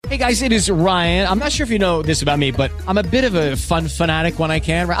Hey guys, it is Ryan. I'm not sure if you know this about me, but I'm a bit of a fun fanatic when I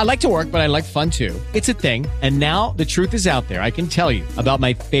can. I like to work, but I like fun too. It's a thing. And now the truth is out there. I can tell you about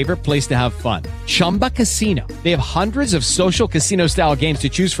my favorite place to have fun. Chumba Casino. They have hundreds of social casino style games to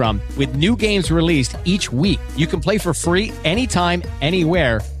choose from with new games released each week. You can play for free anytime,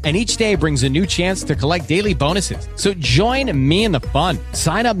 anywhere. And each day brings a new chance to collect daily bonuses. So join me in the fun.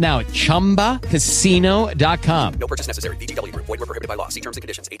 Sign up now at ChumbaCasino.com. No purchase necessary. VGW Group. Void where prohibited by law. See terms and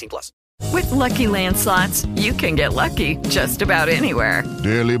conditions. 18+. With Lucky Land Slots, you can get lucky just about anywhere.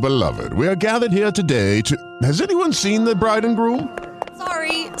 Dearly beloved, we are gathered here today to... Has anyone seen the bride and groom?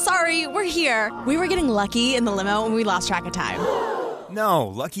 Sorry, we're here. We were getting lucky in the limo and we lost track of time. No,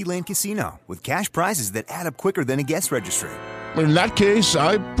 Lucky Land Casino, with cash prizes that add up quicker than a guest registry. In that case,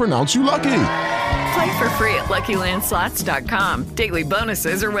 I pronounce you lucky. Play for free at LuckyLandSlots.com. Daily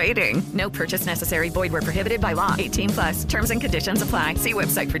bonuses are waiting. No purchase necessary. Void where prohibited by law. 18+. Terms and conditions apply. See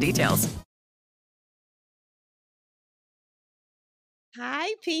website for details.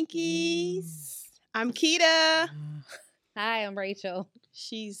 Hi, Pinkies. I'm Keita. Hi, I'm Rachel.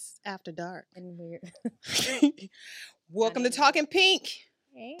 She's after dark. And weird. Welcome to Talking Pink.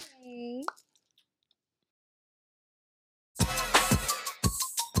 Hey.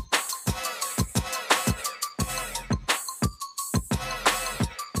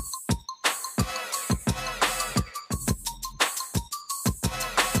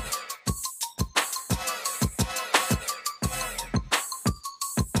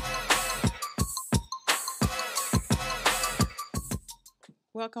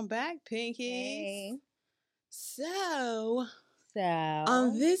 Welcome back, Pinkies. Hey. So, So,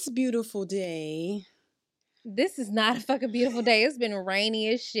 on this beautiful day, this is not a fucking beautiful day. It's been rainy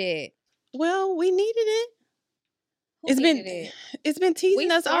as shit. well, we needed it. Who needed it? It's been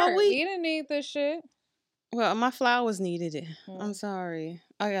teasing us all week. We didn't need this shit. Well, my flowers needed it. I'm sorry.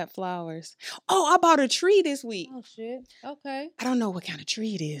 I got flowers. Oh, I bought a tree this week. Oh, shit. Okay. I don't know what kind of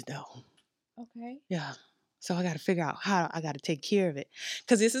tree it is, though. Okay. Yeah. So I got to figure out how I got to take care of it.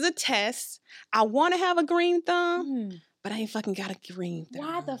 Because this is a test. I want to have a green thumb, but I ain't fucking got a green thumb.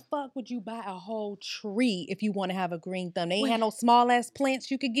 Why the fuck would you buy a whole tree if you want to have a green thumb? They ain't had no small ass plants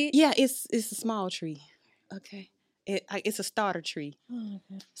you could get? Yeah, it's a small tree. Okay. It's a starter tree. Oh,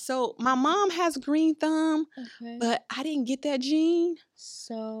 okay. So my mom has green thumb, but I didn't get that gene.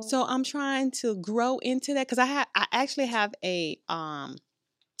 So I'm trying to grow into that because I actually have a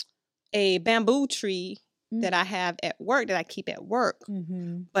bamboo tree that I have at work that I keep at work,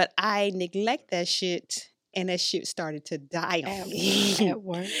 but I neglect that shit, and that shit started to die on me. At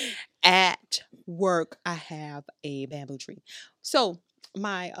work? At work, I have a bamboo tree. So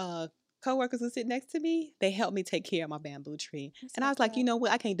my coworkers who sit next to me, they helped me take care of my bamboo tree. And I was like, you know what?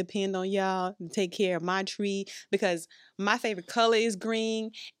 I can't depend on y'all to take care of my tree because my favorite color is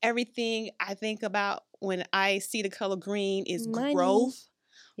green. Everything I think about when I see the color green is growth,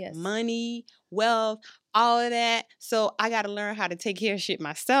 money, wealth, all of that. So I got to learn how to take care of shit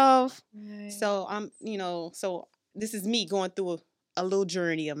myself. Right. So so this is me going through a little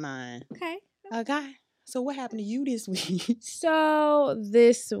journey of mine. Okay. So what happened to you this week? So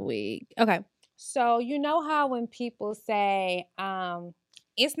this week, so you know how when people say,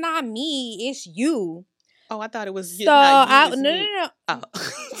 it's not me, it's you. Oh, I thought it was no. Oh.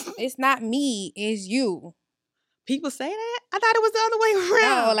 It's not me, it's you. People say that? I thought it was the other way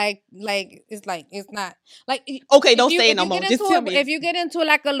around. No, it's not like. Okay, don't say it no more. Just tell me. If you get into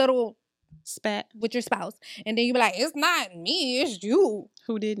like a little spat with your spouse, and then you be like, it's not me, it's you.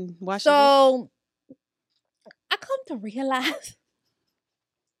 Who didn't wash it? So I come to realize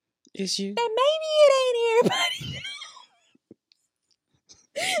it's you. That maybe it ain't everybody.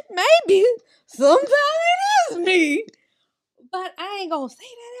 Maybe sometimes it is me. But I ain't gonna say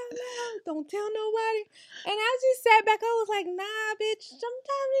that out loud. Don't tell nobody. And I just sat back. I was like, nah, bitch.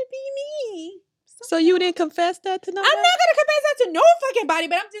 Sometimes it be me. So you didn't confess that to nobody? I'm not gonna confess that to no fucking body.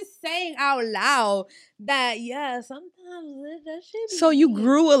 But I'm just saying out loud that sometimes that shit be So you me.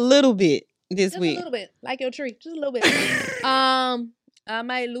 grew a little bit this week. A little bit, like your tree, just a little bit. I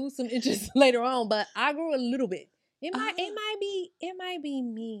might lose some inches later on, but I grew a little bit. It might be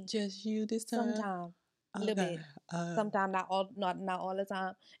me. Just you this time. Sometimes. A little bit. Sometimes not all the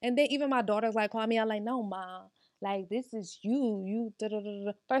time. And then even my daughters like call me out like, no, mom, like this is you. You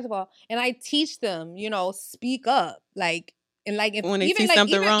first of all, and I teach them, speak up. Like and like if when they even see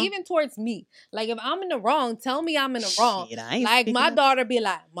something wrong, even towards me. Like if I'm in the wrong, tell me I'm in the wrong. Shit, I ain't like my up. daughter be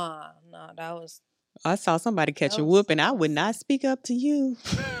like, Mom, no, that was. I saw somebody catch a whoop, and I would not speak up to you.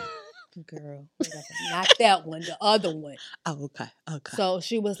 Girl, not that one, the other one. Oh, okay. So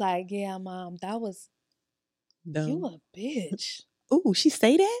she was like, yeah, Mom, that was dumb. You a bitch. ooh, she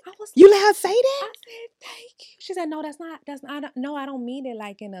say that? I was You like, let her say that? I said, thank you. She said, no, that's not, no, I don't mean it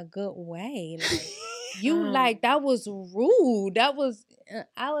like in a good way. Like, you like, that was rude. That was,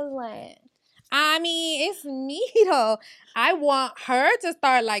 I was like, I mean, it's me though. I want her to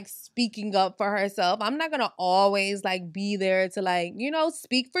start like speaking up for herself. I'm not going to always like be there to like,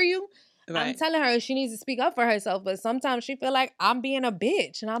 speak for you. Right. I'm telling her she needs to speak up for herself, but sometimes she feel like I'm being a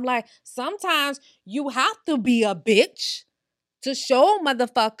bitch. And I'm like, sometimes you have to be a bitch to show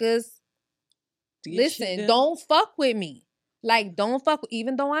motherfuckers, listen, don't fuck with me. Like, don't fuck with,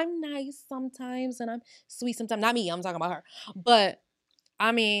 even though I'm nice sometimes and I'm sweet sometimes. Not me, I'm talking about her. But,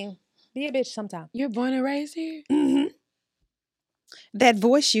 I mean, be a bitch sometimes. You're born and raised here? Mm-hmm. That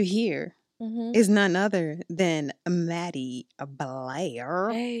voice you hear Mm-hmm. is none other than MaddiBlaire.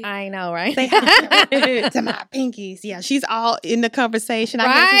 Hey. I know, right? Say hi to my pinkies. Yeah, she's all in the conversation.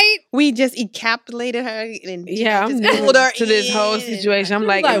 Right? We just encapsulated her and Yeah, just I'm pulled her new to this whole in. situation. I'm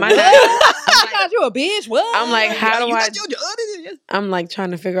like, Like, am I what? not? I got you a bitch. What? I'm like, how do You I? got your daughter. I'm like trying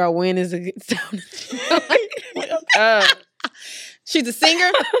to figure out when is a good time. She's a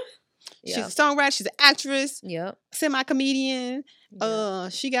singer. Yep. She's a songwriter. She's an actress. Yep. Semi-comedian.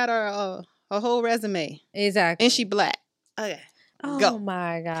 She got her whole resume. Exactly. And she black. Okay. Oh Go.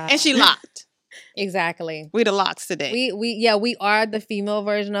 my God. And she locked. Exactly. We the locks today. We are the female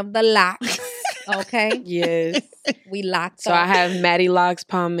version of the locks. Okay. Yes. We locked So up. I have Maddie Locks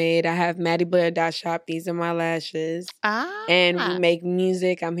pomade. I have MaddiBlaire.shop. These are my lashes. And we make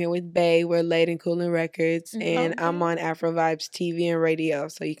music. I'm here with Bay. We're Late and Coolin' Records. And I'm on Afro Vibes TV and radio.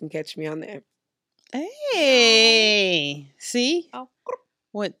 So you can catch me on there. Hey. See? Oh.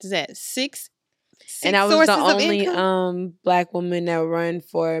 What is that? Six And I was the sources of only income? black woman that run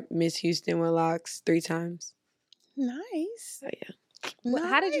for Miss Houston with locks 3 times. Nice. So yeah.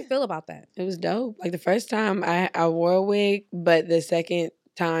 How did you feel about that? It was dope. Like the first time I wore a wig, but the second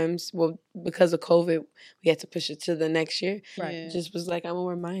times, well, because of COVID, we had to push it to the next year. Right. It just was like, I'm gonna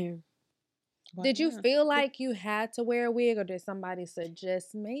wear my hair. Did you feel like you had to wear a wig, or did somebody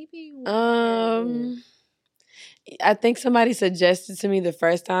suggest maybe wear a wig? I think somebody suggested to me the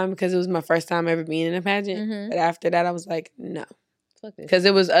first time because it was my first time ever being in a pageant. Mhm. But after that, I was like, no. Fuck this. Because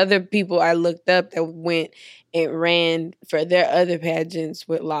it was other people I looked up that went and ran for their other pageants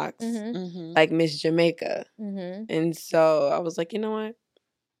with locks, like Miss Jamaica. And so I was like, you know what?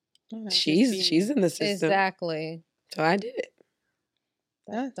 She's in the system. Exactly. So I did it.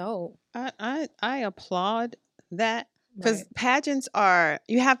 That's dope. I applaud that because pageants are,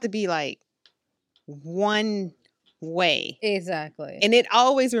 you have to be like one way. Exactly. And it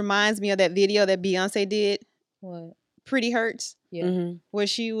always reminds me of that video that Beyonce did. What? Pretty Hurts. Yeah. Where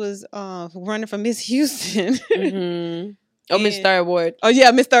she was running for Miss Houston. Oh, Miss Third Ward. Oh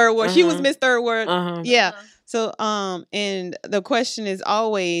yeah, Miss Third Ward. She was Miss Third Ward. Yeah. Uh-huh. So and the question is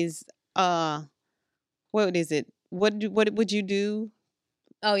always what is it? What would you do?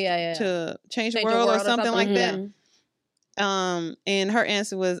 Oh yeah. To change the world or something like that. And her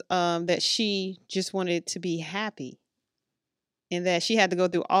answer was that she just wanted to be happy. And that she had to go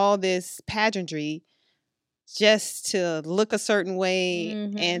through all this pageantry just to look a certain way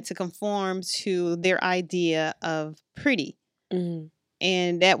and to conform to their idea of pretty.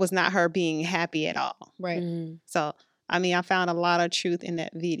 And that was not her being happy at all. Right. So, I mean, I found a lot of truth in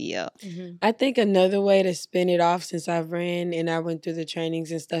that video. I think another way to spin it off, since I've ran and I went through the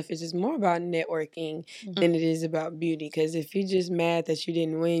trainings and stuff, is just more about networking than it is about beauty. Because if you're just mad that you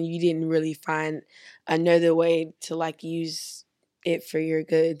didn't win, you didn't really find another way to like use it for your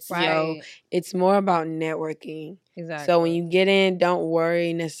goods. Right. So it's more about networking. Exactly. So when you get in, don't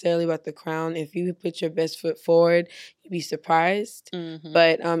worry necessarily about the crown. If you put your best foot forward, you'd be surprised.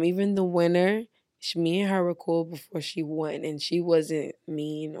 But even the winner, me and her were cool before she won, and she wasn't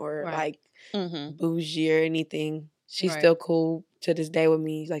mean or like bougie or anything. She's still cool to this day with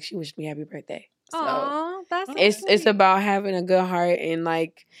me. Like she wished me happy birthday. Aw, that's It's about having a good heart and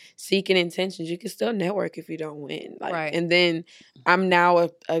like seeking intentions. You can still network if you don't win. Like, and then I'm now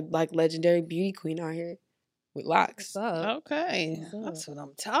a like legendary beauty queen out here with locks. Okay. That's what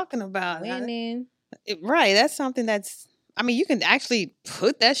I'm talking about. Winning. Right. That's something that's, I mean, you can actually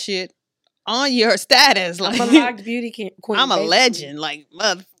put that shit on your status. Like, I'm a locked beauty queen. I'm a legend. Like,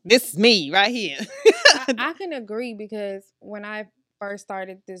 this is me right here. I can agree because when I first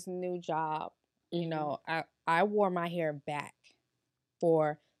started this new job, you know, I wore my hair back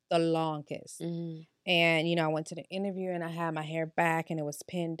for the longest. And, I went to the interview and I had my hair back and it was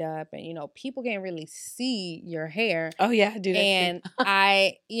pinned up. And, people can't really see your hair. Oh, yeah, I do that and too.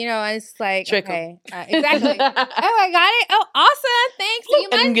 It's like, Trick 'em. okay, exactly. Oh, I got it. Oh, awesome. Thanks. See you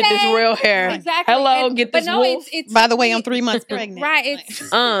Let me get this Monday. real hair. Exactly. Hello, get this wolf. It's By the way, I'm 3 months pregnant. Right.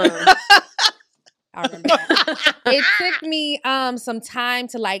 It's I remember that. It took me some time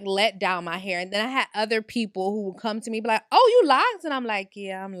to like let down my hair. And then I had other people who would come to me be like, oh, you locked? And I'm like,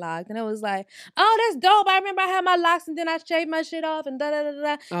 yeah, I'm locked. And it was like, oh, that's dope. I remember I had my locks and then I shaved my shit off and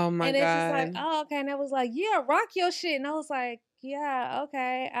da-da-da-da. Oh, my God. And it's just like, oh, okay. And it was like, yeah, rock your shit. And I was like, yeah,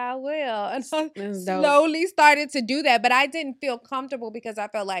 okay, I will. And so I slowly started to do that. But I didn't feel comfortable because I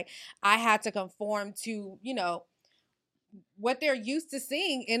felt like I had to conform to, what they're used to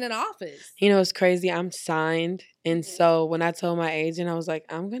seeing in an office. It's crazy. I'm signed. And so when I told my agent, I was like,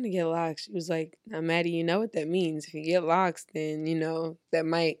 I'm going to get locks. She was like, now, Maddie, you know what that means. If you get locks, then, that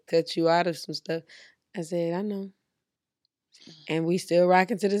might cut you out of some stuff. I said, I know. And we still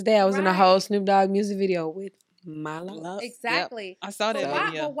rocking to this day. I was in a whole Snoop Dogg music video with my locks. Exactly. Yep. I saw that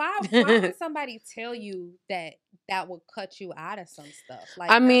video. Why would somebody tell you that would cut you out of some stuff? Like,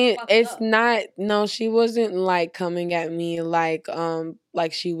 I mean, it's not. No, she wasn't like coming at me like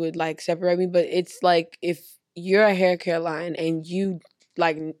she would like separate me. But it's like if you're a hair care line and you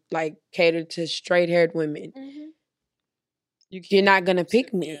like cater to straight haired women, you're not gonna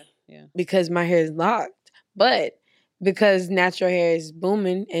pick me because my hair is locked. But because natural hair is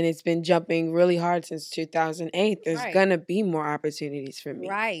booming and it's been jumping really hard since 2008, there's gonna be more opportunities for me.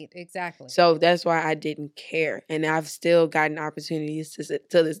 Right, exactly. So that's why I didn't care. And I've still gotten opportunities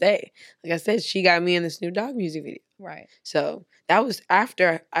to this day. Like I said, she got me in the Snoop Dogg music video. Right. So that was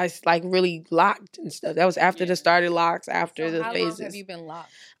after I like really locked and stuff. That was after the started locks, after the phases. How long have you been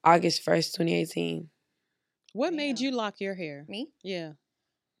locked? August 1st, 2018. What made you lock your hair? Me? Yeah.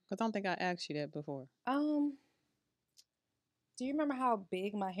 Because I don't think I asked you that before. Do you remember how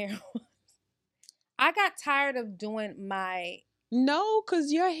big my hair was? I got tired of doing my... No,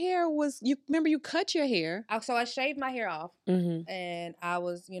 because your hair was... You remember you cut your hair. So I shaved my hair off. And I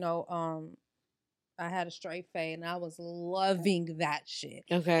was, I had a straight fade and I was loving that shit.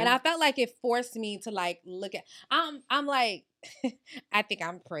 Okay. And I felt like it forced me to like look at... I'm like... I think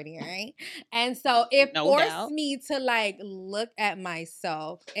I'm pretty, right? And so it forced me to like look at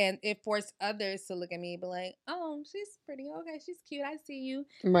myself, and it forced others to look at me and be like, oh, she's pretty. Okay, she's cute. I see you.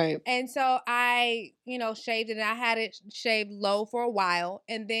 Right. And so I, shaved it, and I had it shaved low for a while.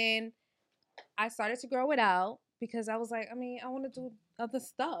 And then I started to grow it out because I was like, I want to do other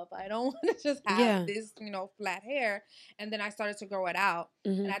stuff. I don't want to just have this, flat hair. And then I started to grow it out.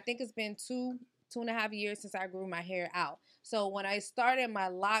 And I think it's been 2.5 years since I grew my hair out. So when I started my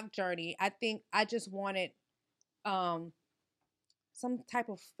lock journey, I think I just wanted some type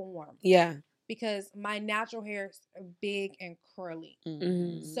of form. Yeah. Because my natural hair is big and curly.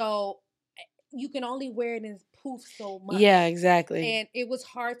 So you can only wear it in poof so much. Yeah, exactly. And it was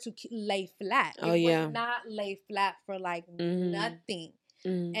hard to lay flat. Oh, it yeah. was not lay flat for like nothing.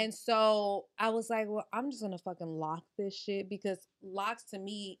 And so I was like, well, I'm just going to fucking lock this shit because locks to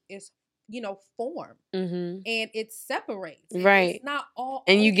me is form. And it separates. Right. It's not all.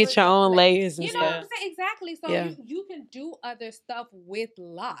 And you get your own layers and stuff. You know what I'm stuff. saying? Exactly. So you can do other stuff with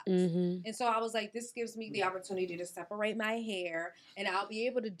locks. And so I was like, this gives me the opportunity to separate my hair and I'll be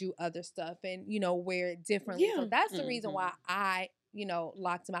able to do other stuff and, wear it differently. So that's the reason why I,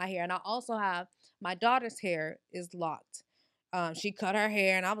 locked my hair. And I also have my daughter's hair is locked. She cut her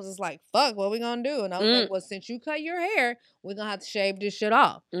hair and I was just like, fuck, what we gonna do? And I was like, well, since you cut your hair, we're gonna have to shave this shit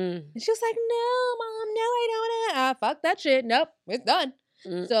off. And she was like, no, Mom, no, I don't wanna. Fuck that shit. Nope, it's done.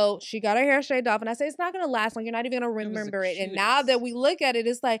 So she got her hair shaved off and I said, it's not gonna last long. You're not even gonna remember it. And now that we look at it,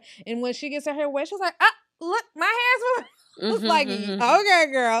 it's like, and when she gets her hair wet, she's like, look, my hair's moving. I was like, okay,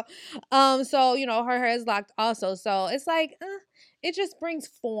 girl. So, her hair is locked also. So it's like, it just brings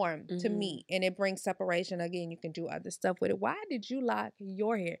form to me and it brings separation. Again, you can do other stuff with it. Why did you lock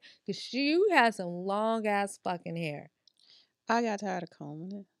your hair? Because you had some long ass fucking hair. I got tired of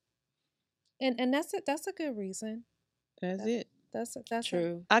combing it. And that's it. That's a good reason. That's it. That's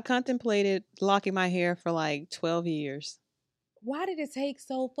true. I contemplated locking my hair for like 12 years. Why did it take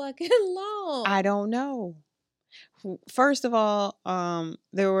so fucking long? I don't know. First of all,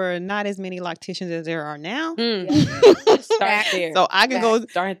 there were not as many locticians as there are now. Start there. So I can go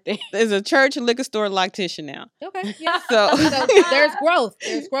start there. There's a church and liquor store loctician now. Okay. Yeah. So there's growth.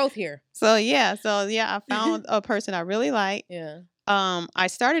 There's growth here. So I found a person I really like. Yeah. I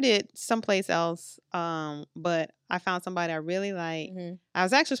started it someplace else. But I found somebody I really like. I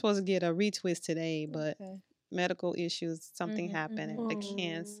was actually supposed to get a retwist today, but medical issues, something happened and they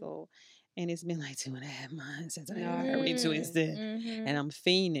canceled. And it's been like 2.5 months since I retwisted. And I'm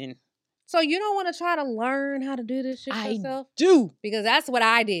fiending. So you don't want to try to learn how to do this shit yourself? I do. Because that's what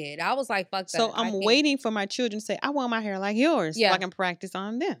I did. I was like, fuck that. So I'm waiting for my children to say, I want my hair like yours. So I can practice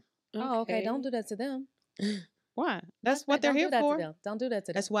on them. Oh, okay. Don't do that to them. Why? That's what they're here for. Don't do that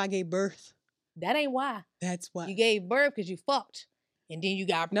to them. That's why I gave birth. That ain't why. That's why. You gave birth because you fucked. And then you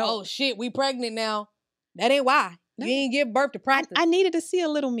got, oh shit, we pregnant now. That ain't why. No. You ain't give birth to practice. I needed to see a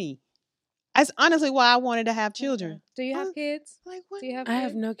little me. That's honestly why I wanted to have children. Okay. Do you have kids? Like what? Do you have kids? I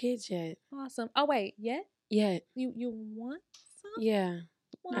have no kids yet. Awesome. Oh wait, yet? Yet. You want some? Yeah.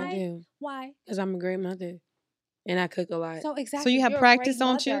 Why? I do. Why? Because I'm a great mother. And I cook a lot. So exactly. So you have practice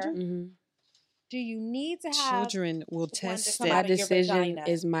on children? Mm-hmm. Do you need to have children will test it. My decision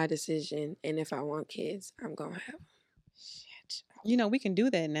is my decision. And if I want kids, I'm gonna have them. Shit. You know, we can do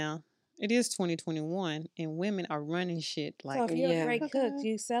that now. It is 2021 and women are running shit like. So if you're a great cook,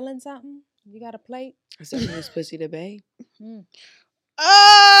 you selling something? You got a plate? I'm selling this pussy to bae.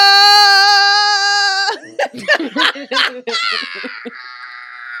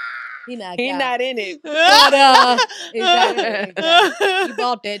 He not in it. But, exactly. He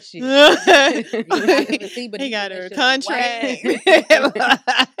bought that shit. He got her contract.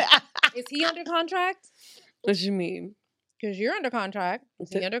 Is he under contract? What you mean? Because you're under contract.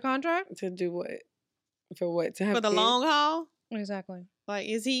 Is he under contract? To do what? For what? To have for the long haul? Exactly. Like,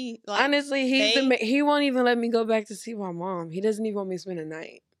 is he like honestly, he won't even let me go back to see my mom. He doesn't even want me to spend a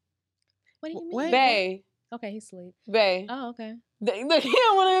night. What do you mean? Bae. Okay, he's asleep. Bae. Oh, okay. Look, he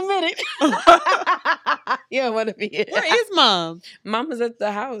don't want to admit it. He don't want to be here. Where is mom? Mom is at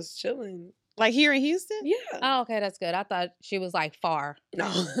the house chilling. Like here in Houston? Yeah. Oh, okay, that's good. I thought she was like far. No.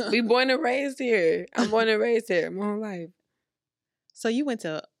 We born and raised here. I'm born and raised here my whole life. So you went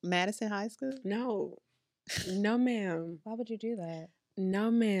to Madison High School? No. No, ma'am. Why would you do that?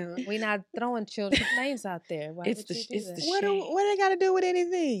 No, ma'am. We're not throwing children's names out there. Why would you do that? What they got to do with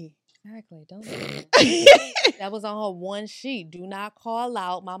anything? Exactly. Don't do that. That was on her one sheet. Do not call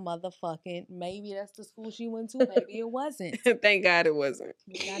out my motherfucking. Maybe that's the school she went to. Maybe it wasn't. Thank God it wasn't.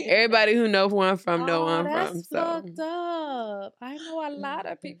 Everybody who knows where I'm from know where I'm from. So fucked up. I know a lot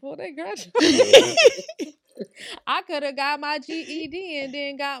of people that graduated. I could have got my GED and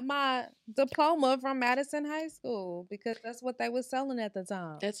then got my diploma from Madison High School because that's what they were selling at the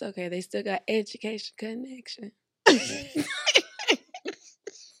time. That's okay. They still got education connection.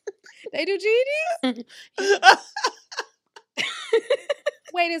 They do GEDs?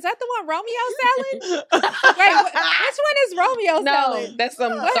 Wait, is that the one Romeo selling? Wait, which one is Romeo selling? No, that's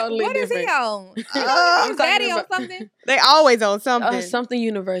something totally what different. What is he on? Is Daddy on something? They always on something. Something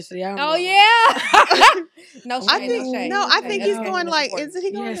university. I don't know. Yeah. No shade, I think, no shade. No, I think he's going like, is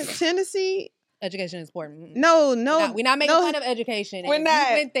he going to Tennessee? Education is important. No. We're not making fun of education. We're not.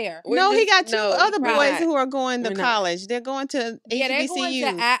 You went there. He got two other boys who are going to college. They're going to HBCU.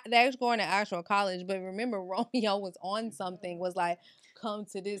 Yeah, they're going to actual college. But remember, Romeo was on something, was like, come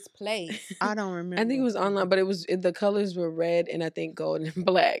to this place. I don't remember. I think it was online, but the colors were red and I think gold and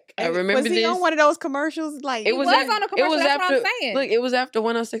black. I remember was he on one of those commercials? Like it was on a commercial. That's what I'm saying. Look, it was after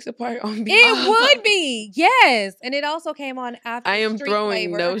 106 Apart on BT. It would be, yes, and it also came on after. I am Street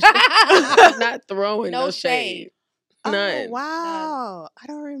throwing Flavor. no shade. I'm not throwing no shade. None. Oh, wow. I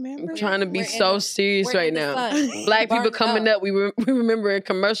don't remember. I'm trying to be so serious right now. Black people coming up, we remember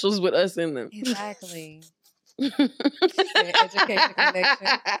commercials with us in them. Exactly. Education connection.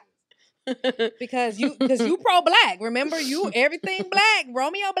 Because you pro-black. Remember, you everything black.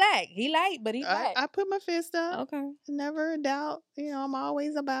 Romeo black. He light, but he black. I put my fist up. Okay. Never doubt. I'm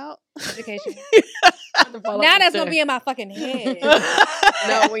always about education. Now that's gonna be in my fucking head.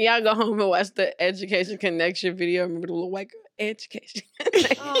 No, when y'all go home and watch the Education Connection video, remember the little white girl? Education.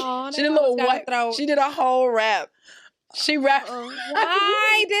 Oh, she did a little white. She did a whole rap. She rapped.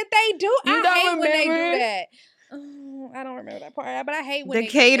 Why did they do? You I don't hate remember? when they do that. I don't remember that part, but I hate when they're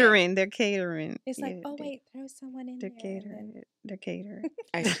catering. They're catering. It's like, wait, there's someone in there. They're catering.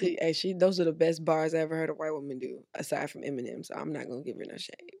 Actually, those are the best bars I ever heard a white woman do, aside from Eminem. So I'm not gonna give her no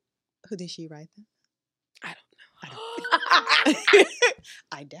shade. Who did she write them? I don't know.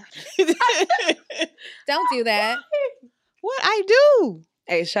 I doubt it. Don't do that. What I do?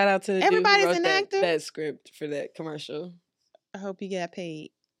 Hey, shout out to the everybody's dude who wrote an actor. That script for that commercial. I hope you got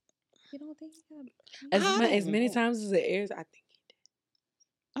paid. You don't think you got paid? As many times as it airs, I think he did.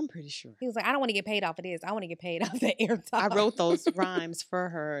 I'm pretty sure. He was like, I don't want to get paid off of this. I want to get paid off the airtime. I wrote those rhymes for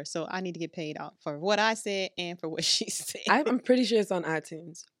her, so I need to get paid off for what I said and for what she said. I'm pretty sure it's on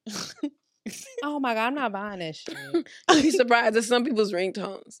iTunes. Oh my God, I'm not buying that shit. I'd be surprised at some people's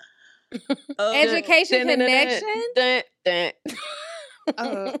ringtones. Education connection?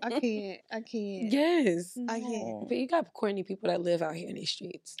 I can't. Yes. I can't. But you got corny people that live out here in these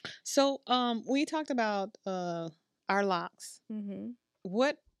streets. So, we talked about our locks.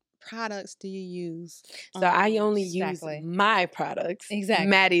 What products do you use? So I only use my products. Exactly.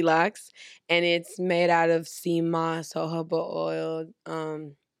 Maddie Locks. And it's made out of sea moss, jojoba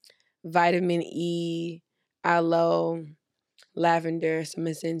oil, vitamin E, aloe, lavender, some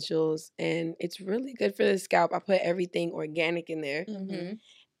essentials. And it's really good for the scalp. I put everything organic in there.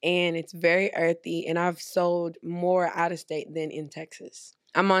 And it's very earthy. And I've sold more out of state than in Texas.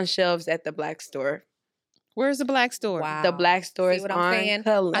 I'm on shelves at the Black Store. Where's the Black Store? Wow. The Black Store is on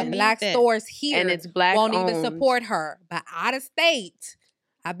Cullen. Black stores here and it's Black won't owned. even support her. But out of state,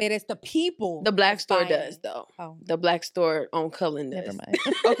 I bet it's the people. The Black Store buying does, it. though. Oh. The Black Store on Cullen does. Never mind.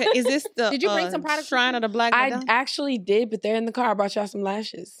 Okay, is this the Did you bring some products? Shrine of the Black I Madonna? actually did, but they're in the car. I brought y'all some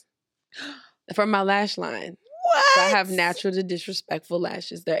lashes from my lash line. What? So I have natural to disrespectful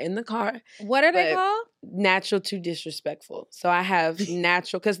lashes. They're in the car. What are they called? Natural to disrespectful. So I have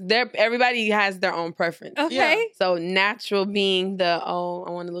natural because everybody has their own preference. Okay. Yeah. So natural being the I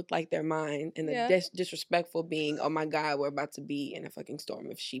want to look like they're mine, and the disrespectful being oh my God, we're about to be in a fucking storm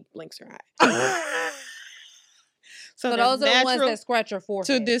if she blinks her eye. So those are the ones that scratch your forehead.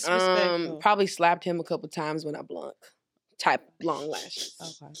 To disrespectful. Probably slapped him a couple times when I blunk. Type long lashes.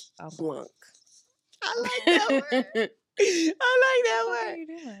 Okay. Blunk. I like that word. I like that What are word. you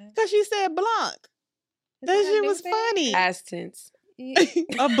doing? Because she said blanc. That shit was funny. Past tense.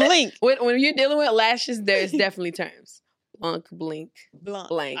 A blink. When you're dealing with lashes, there's definitely terms. Blunk, blink,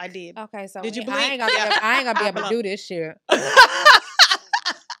 blank. I did. Okay, so Did you I ain't gonna be able to do this shit.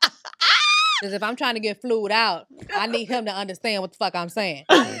 Because if I'm trying to get flued out, I need him to understand what the fuck I'm saying.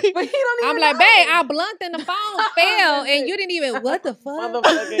 But he don't even I'm like, know. babe, I blunked and the phone fell, and you didn't even. What the fuck?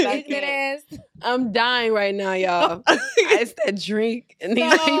 Motherfucker, I Ignorant can't. ass. I'm dying right now, y'all. It's that drink and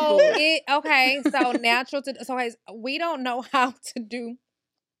these people. So natural to we don't know how to do.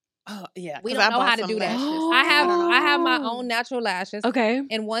 Oh, yeah. We 'cause don't I know how bought to some do that. lashes. I have my own natural lashes. Okay.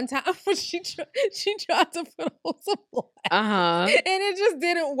 And one time she tried to put on some lashes, Uh-huh. and it just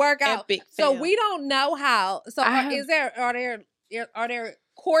didn't work out. Epic So fail. we don't know how. So are there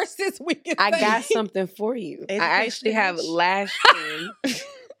courses we can? I take? got something for you. I actually have lash pen.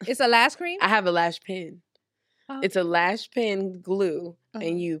 It's a lash cream. I have a lash pen. Oh. It's a lash pen glue,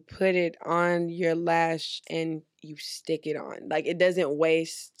 and you put it on your lash and you stick it on. Like it doesn't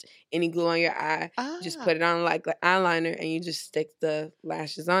waste any glue on your eye. Just put it on like eyeliner, and you just stick the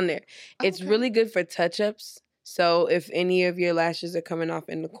lashes on there. It's really good for touch-ups. So if any of your lashes are coming off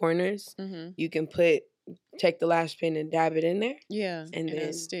in the corners, you can take the lash pen and dab it in there. Yeah, and then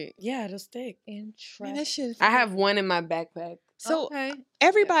it'll stick. Yeah, it'll stick. Interesting. Man, that shit. I have one in my backpack. So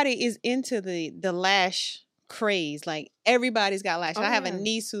everybody is into the lash craze. Like everybody's got lashes. Oh, I have a yeah.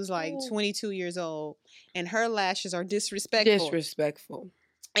 niece who's like 22 years old, and her lashes are disrespectful. Disrespectful.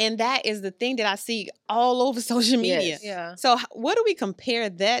 And that is the thing that I see all over social media. Yes. Yeah. So what do we compare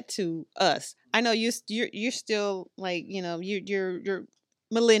that to us? I know you're still like, you know, you're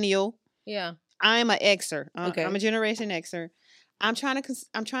millennial. Yeah. I'm an Xer. Okay. I'm a Generation Xer. I'm trying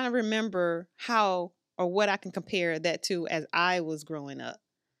to remember how or what I can compare that to as I was growing up.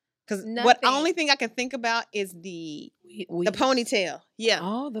 Because the only thing I can think about is the ponytail. Yeah.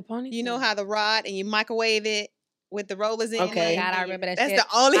 Oh, the ponytail. You know how the rod and you microwave it with the rollers in Okay. it? God, I remember that That's shit.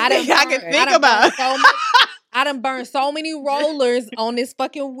 the only thing I can think about. I done burned so many rollers on this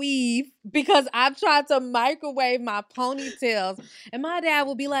fucking weave because I've tried to microwave my ponytails. And my dad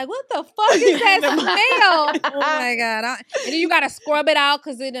will be like, what the fuck is that smell? Oh my God. And then you got to scrub it out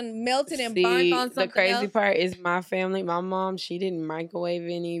because it done melted and burnt on something The crazy else. part is my family, my mom, she didn't microwave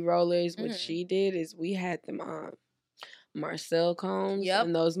any rollers. What she did is we had them on Marcel combs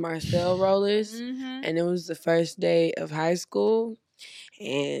and those Marcel rollers. And it was the first day of high school.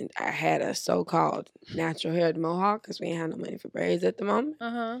 And I had a so-called natural haired mohawk because we ain't had no money for braids at the moment.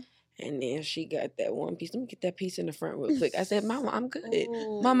 And then she got that one piece. Let me get that piece in the front real quick. I said, Mama, I'm good.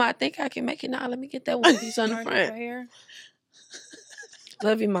 Ooh. Mama, I think I can make it now. Let me get that one piece on the front.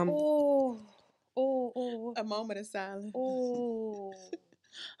 Love you, Mama. Oh. A moment of silence. Oh.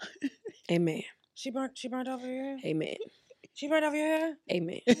 Amen. She burnt over here? Amen. She burnt off your hair?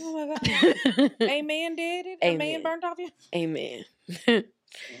 Amen. Oh my God. Amen did it? Amen. A man burnt off your Amen.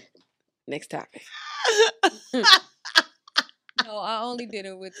 Next topic. No, I only did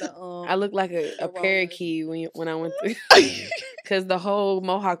it with the I look like a parakeet when I went through because the whole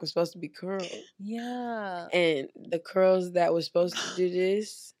mohawk was supposed to be curled. Yeah. And the curls that was supposed to do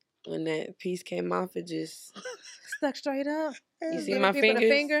this, when that piece came off, it just stuck straight up. You see my fingers?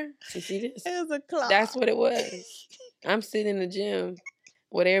 Finger? You see this? It was a clock. That's what it was. I'm sitting in the gym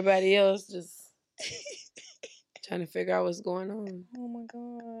with everybody else, just trying to figure out what's going on. Oh my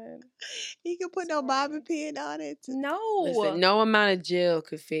God. You can put no bobby pin on it. No. Listen, no amount of gel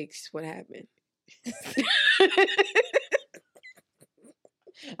could fix what happened.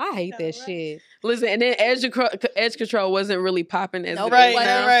 I hate that shit. Listen, and then edge control wasn't really popping as Nope, good it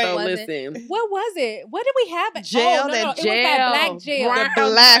now. wasn't. So Wasn't. listen. What was it? What did we have? Gel, oh, no, that no. It was that gel. black gel. Brown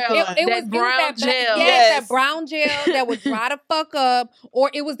The black gel. one. It That brown that black, gel. Yes, that brown gel that would dry the fuck up. Or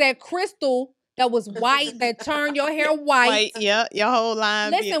it was that crystal that was white that turned your hair white. Yeah, your whole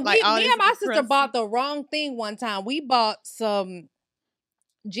line. Listen, like, me and my sister bought the wrong thing one time. We bought some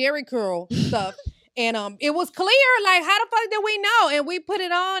Jerry curl stuff. And it was clear, like, how the fuck did we know? And we put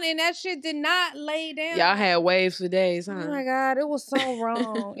it on, and that shit did not lay down. Y'all had waves for days, huh? Oh my God, it was so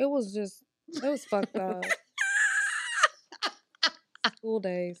wrong. It was fucked up. School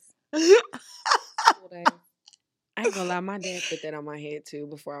days. School days. I ain't gonna lie, my dad put that on my head too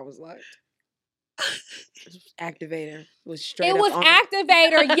before I was locked. Activator was straight. It up was on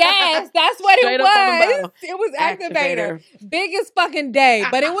activator. Yes, that's what Straight it up on the was. bottle. It was activator. Activator. Biggest fucking day,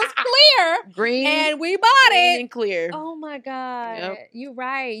 but it was clear. Green And we bought green it. and clear. Oh my God. Yep. You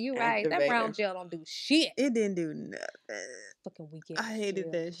right. That brown Activator. gel don't do shit. It didn't do nothing. Fucking weekend. I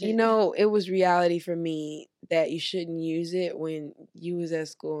hated that shit. You know, it was reality for me that you shouldn't use it when you was at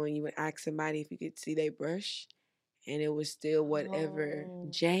school and you would ask somebody if you could see their brush, and it was still whatever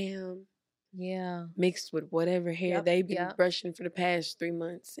jam Yeah. mixed with whatever hair Yep, they've been yep. brushing for the past 3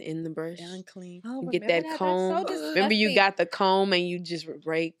 months in the brush. unclean. Oh, You get remember that That's comb. so Remember you disgusting. got the comb and you just would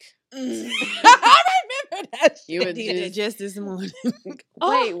rake. I remember that shit. You I would did that just just this morning.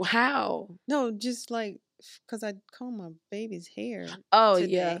 wait, how? No, just like because I combed my baby's hair. Oh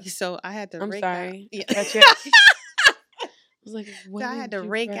today, yeah. so I had to I'm rake sorry. out. Yeah. That's right. I was like, So I had to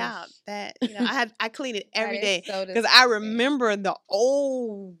rake out that. I clean it every That day is so because I disgusting. remember the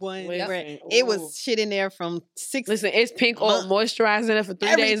old one where Listen, it ooh. was shit in there from 6. Listen, it's pink oil moisturizer in it for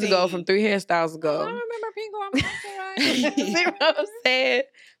 3 days ago, Everything. from 3 hairstyles I ago. remember pink oil. I'm See what I'm saying?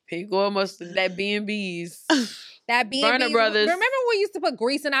 Pink oil mustard, that B&B's. That B&B. Burner Brothers. Remember when we used to put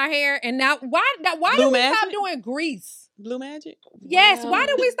grease in our hair, and now why Blue did we stop Magic? doing grease? Blue Magic. Yes, why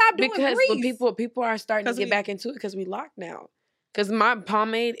did we stop doing Because grease? people are starting to 'Cause get we- back into it because we locked now. Because my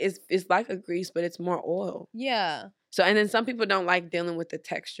pomade is like a grease, but it's more oil. Yeah, So and then some people don't like dealing with the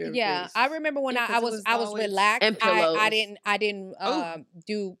texture. Of yeah. grease. I remember when Yeah, 'cause I it was was I was always- relaxed. And pillows. I didn't Ooh.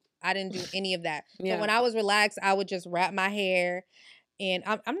 do any of that. Yeah. So when I was relaxed, I would just wrap my hair, and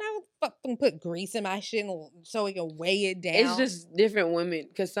I'm not fucking put grease in my shit so it can weigh it down. It's just different women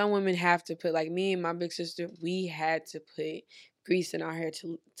because some women have to put, like me and my big sister, we had to put grease in our hair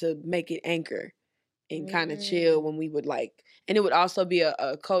to make it anchor and kind of chill when we would and it would also be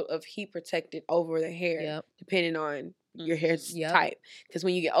a coat of heat protectant over the hair, Yep. depending on your hair Yep. type. Because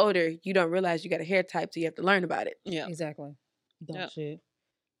when you get older, you don't realize you got a hair type, so you have to learn about it. Yeah, Exactly. Dumb Yep. shit.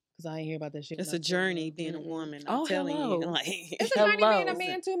 Because I ain't hear about that shit. it's when a Mm-hmm. I was journey young. being a Mhm. woman. Oh, I'm telling hello. you, like It's a journey being a Hello.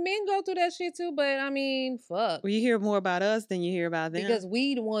 man too. Men go through that shit too, but I mean, fuck. well, you hear more about us than you hear about them. Because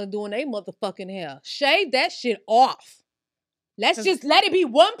we the ones doing they motherfucking hair. Shave that shit off. Let's 'Cause- just let it be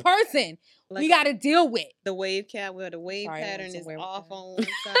one person Like we got to deal with. the wave cap, where the wave Sorry, I pattern wasn't is aware of off that. on one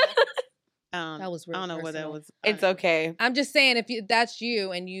side. That was real I don't know what that personal. was. It's okay. I'm just saying, if that's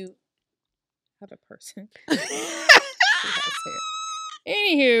you and you have a person.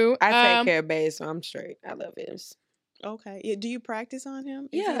 Anywho, I take care of Bae, so I'm straight. I love him. Okay. Yeah, do you practice on him?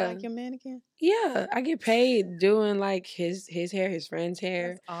 Is he Yeah. like your mannequin? Yeah, I get paid doing like his hair, his friend's hair,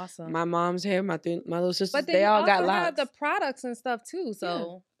 That's awesome. my mom's hair, my little sisters. But then They you all also got have locks. the products and stuff too.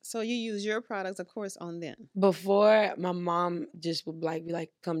 So So you use your products, of course, on them. Before, my mom just would be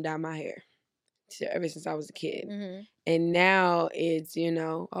like, come down my hair. So ever since I was a kid. Mhm. And now it's,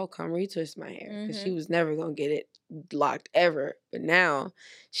 oh, come retwist my hair. Because she was never going to get it locked ever. But now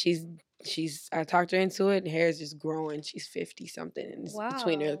I talked her into it, and hair is just growing. She's 50 something, and it's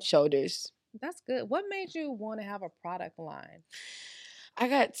between her Wow. shoulders. that's good. What made you want to have a product line? I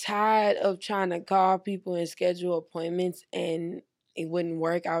got tired of trying to call people and schedule appointments, and it wouldn't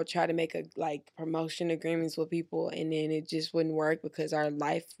work. I would try to make promotion agreements with people, and then it just wouldn't work because our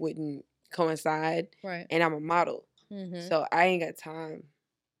life wouldn't coincide. Right. And I'm a model, Mm-hmm. so I ain't got time.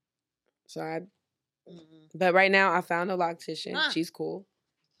 But right now I found a loctician. She's cool,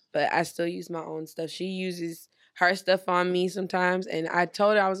 but I still use my own stuff. She uses her stuff on me sometimes, and I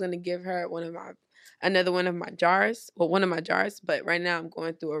told her I was gonna give her another one of my jars. Well, one of my jars, but right now I'm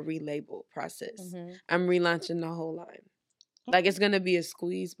going through a relabel process. Mm-hmm. I'm relaunching the whole line. Like it's gonna be a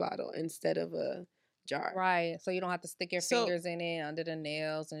squeeze bottle instead of a jar. Right. So you don't have to stick your So- fingers in it under the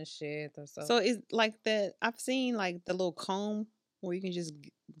nails and shit. Or so. So it's like that. I've seen like the little comb where you can just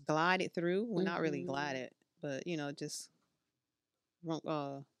glide it through. Well, not really glide it, but just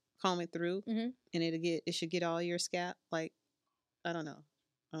comb it through, and it should get all your scalp. Like, I don't know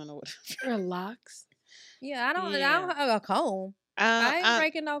what. Or locks. Yeah, I don't have a comb. I ain't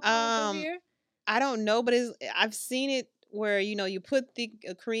breaking no combs over here. I don't know, but I've seen it where you put the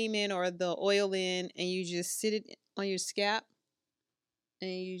cream in or the oil in, and you just sit it on your scalp,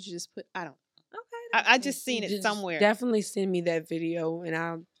 and you just put. I don't. Okay. I just seen it somewhere. Definitely send me that video, and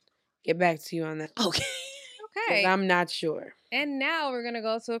I'll get back to you on that. Okay. Okay. I'm not sure. And now we're gonna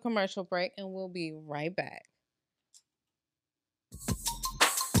go to a commercial break, and we'll be right back.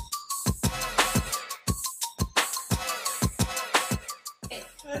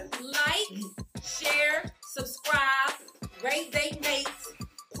 Like, share, subscribe, rate they mates,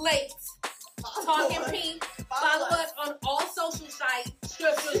 plates, Talking Pink. Follow us on all social sites.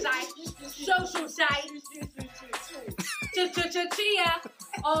 Chia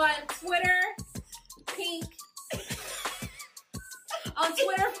on Twitter, Pink. On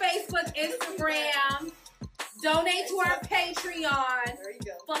Twitter, Facebook, Instagram. Donate to our Patreon. There you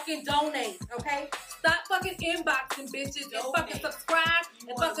go. Fucking donate, okay? Stop fucking inboxing bitches and fucking subscribe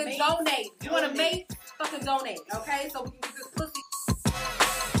and fucking donate. You want to make? Fucking donate, okay? So we can get this pussy.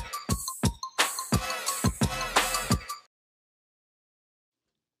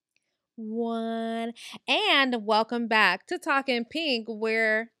 And welcome back to Talking Pink,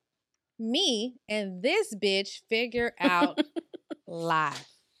 where me and this bitch figure out life.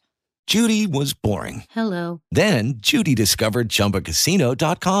 Judy was boring. Hello. Then Judy discovered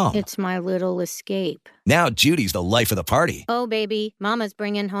ChumbaCasino.com. It's my little escape. Now Judy's the life of the party. Oh, baby, mama's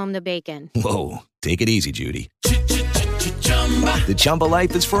bringing home the bacon. Whoa, take it easy, Judy. The Chumba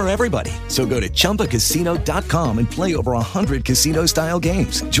life is for everybody. So go to ChumbaCasino.com and play over 100 casino-style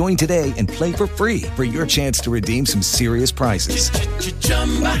games. Join today and play for free for your chance to redeem some serious prizes.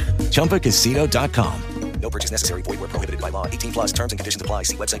 ChumbaCasino.com. No purchase necessary. Void where prohibited by law. 18 plus terms and conditions apply.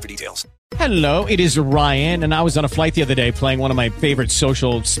 See website for details. Hello, it is Ryan, and I was on a flight the other day playing one of my favorite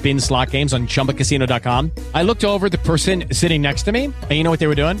social spin slot games on ChumbaCasino.com. I looked over at the person sitting next to me, and you know what they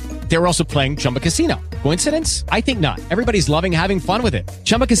were doing? They were also playing Chumba Casino. Coincidence? I think not. Everybody's loving having fun with it.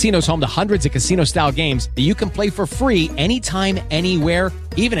 Chumba Casino is home to hundreds of casino-style games that you can play for free anytime, anywhere,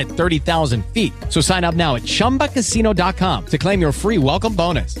 even at 30,000 feet. So sign up now at ChumbaCasino.com to claim your free welcome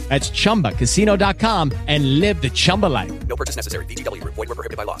bonus. That's ChumbaCasino.com and live the Chumba life. No purchase necessary. VGW. Void where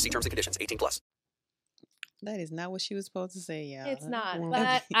prohibited by law. See terms and conditions. 18 plus. That is not what she was supposed to say, y'all. It's not,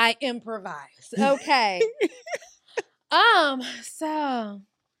 but I improvise. Okay. So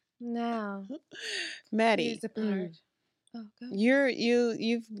now, Maddie, here's the part. Oh, go.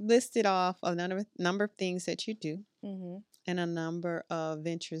 You've listed off a number of things that you do, Mm-hmm. and a number of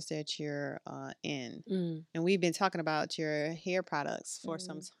ventures that you're in. And we've been talking about your hair products for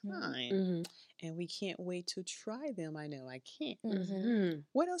some time, and we can't wait to try them. I know I can't.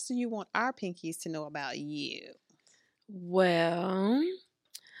 What else do you want our pinkies to know about you? Well,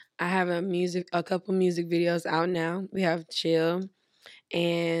 I have a couple music videos out now. We have Chill,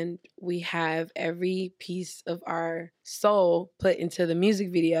 and we have every piece of our soul put into the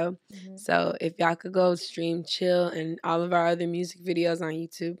music video. So if y'all could go stream Chill and all of our other music videos on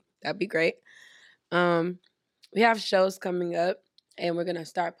YouTube, that'd be great. We have shows coming up, and we're gonna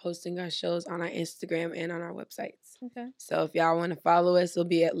start posting our shows on our Instagram and on our websites. Okay. So if y'all want to follow us, we'll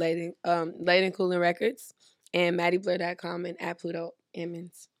be at Layden Coolin Records and MaddiBlaire.com and at Pluto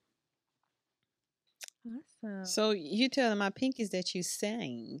Emmons. Awesome. So you telling my pinkies that you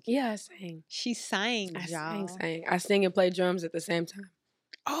sang? Yeah, I sang. She sang, y'all. I sing and play drums at the same time.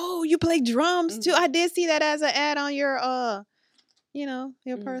 Oh, you play drums too? I did see that as an ad on your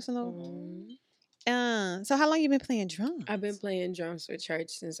your personal. So how long you been playing drums? I've been playing drums for church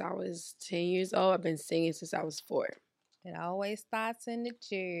since I was 10 years old. I've been singing since I was 4. It always starts in the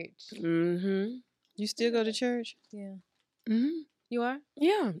church. You still go to church? Yeah. You are?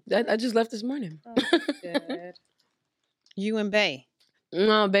 Yeah. I just left this morning. Oh, good. You and Bae?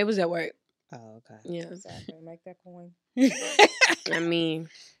 No, Bae was at work. Oh, okay. Yeah. Exactly. Make that coin. I mean,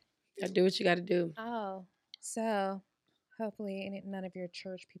 I do what you got to do. Oh, so hopefully none of your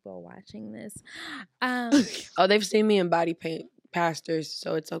church people are watching this. Oh, they've seen me in body paint, pastors,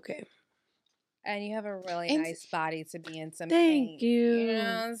 so it's okay. And you have a really nice body to be in some Thank paint. you. You know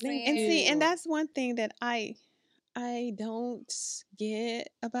what I'm saying? And that's one thing that I don't get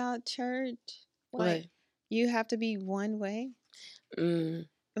about church. What? You have to be one way. And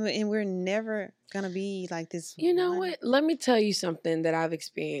we're never going to be like this. You know what? Let me tell you something that I've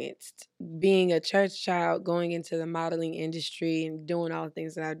experienced. Being a church child, going into the modeling industry and doing all the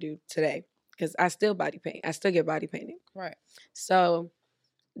things that I do today. because I still body paint. I still get body painted. Right. So,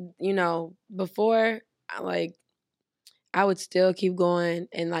 before, I would still keep going,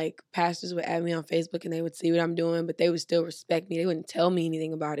 and like pastors would add me on Facebook and they would see what I'm doing, but they would still respect me. They wouldn't tell me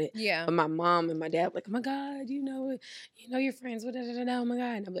anything about it. Yeah. But my mom and my dad were like, oh my God, your friends, oh my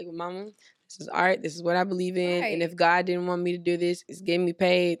God. And I'm like, well, Mama, this is art. This is what I believe in. Right. And if God didn't want me to do this, it's getting me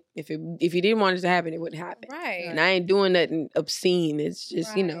paid. If he didn't want it to happen, it wouldn't happen. Right. And I ain't doing nothing obscene. It's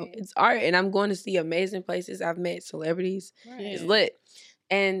just, Right. it's art. And I'm going to see amazing places. I've met celebrities. Right. It's lit.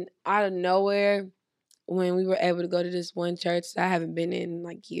 And out of nowhere, when we were able to go to this one church that I haven't been in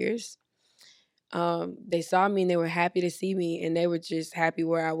like years, they saw me and they were happy to see me, and they were just happy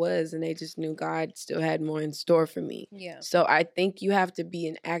where I was, and they just knew God still had more in store for me. Yeah. So I think you have to be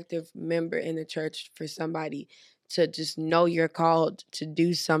an active member in the church for somebody to just know you're called to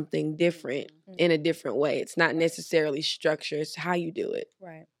do something different in a different way. It's not necessarily structure, it's how you do it.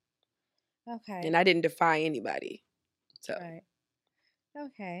 Right. Okay. And I didn't defy anybody. So. Right.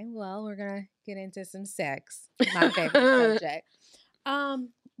 Okay, well, we're gonna get into some sex. My favorite subject.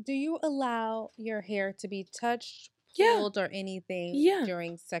 Do you allow your hair to be touched, pulled, or anything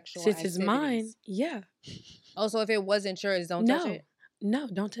during sexual Since activities? it's mine, yeah. Oh, so if it wasn't yours, don't touch it? No,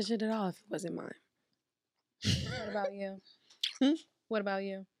 don't touch it at all if it wasn't mine. What about you? What about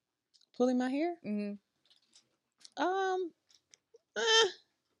you? Pulling my hair? Mm-hmm.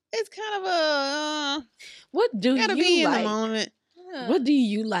 It's kind of a what do gotta you be like? in the moment. What do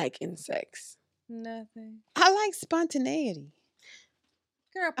you like in sex? Nothing. I like spontaneity.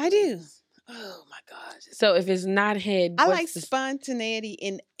 Girl, I do. Oh my gosh. So if it's not head, I like spontaneity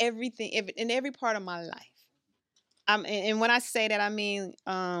in everything, in every part of my life. And when I say that, I mean,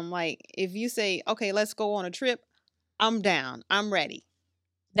 like if you say, okay, let's go on a trip, I'm down. I'm ready.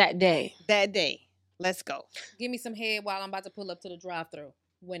 That day. Let's go. Give me some head while I'm about to pull up to the drive-thru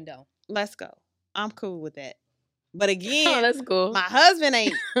window. Let's go. I'm cool with that. But again, that's cool. My husband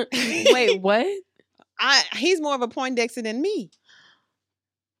ain't. Wait, what? He's more of a Poindexter than me.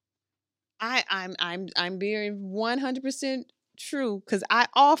 I'm being 100% true because I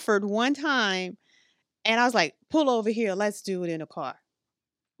offered one time, and I was like, "Pull over here, let's do it in a car."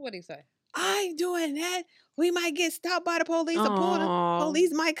 What'd he say? I ain't doing that. We might get stopped by the police. The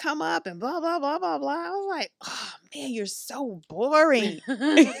police might come up and blah blah blah blah blah. I was like, "Oh man, you're so boring."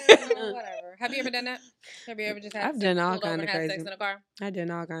 Whatever. Have you ever done that? Have you ever just had? I've done all kind of crazy. crazy. Sex in a car? I've done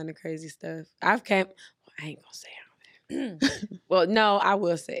all kind of crazy stuff. I ain't gonna say it. Well, no, I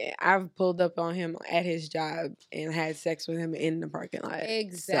will say it. I've pulled up on him at his job and had sex with him in the parking lot.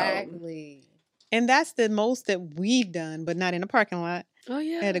 Exactly. And that's the most that we've done, but not in the parking lot. Oh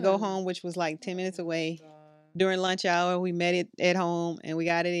yeah. I had to go home, which was like 10 minutes away. During lunch hour, we met it at home and we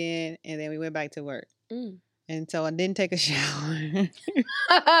got it in, and then we went back to work. And so I didn't take a shower.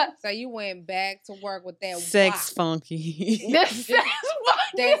 So you went back to work with that sex funky. That's never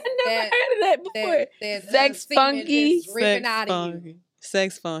heard of that before. Sex funky. Ripping out of you.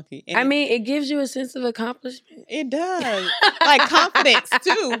 Sex funky. And I mean, it gives you a sense of accomplishment. It does. Like confidence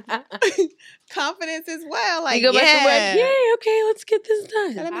too. Confidence as well. Like, you go back to work, yay, okay, let's get this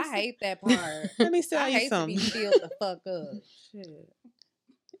done. I hate that part. Let me tell you I something. hate to be filled the fuck up. Shit.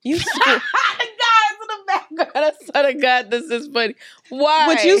 You guys in the background. I swear to God, this is funny.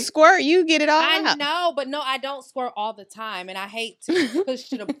 Why? But you squirt, you get it all I out. know, but no, I don't squirt all the time, and I hate to push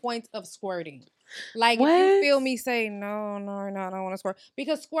to the point of squirting. Like, if you feel me say, no, I don't want to squirt.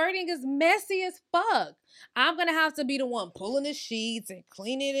 Because squirting is messy as fuck. I'm going to have to be the one pulling the sheets and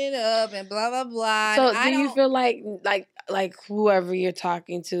cleaning it up and blah, blah, blah. So do you feel like whoever you're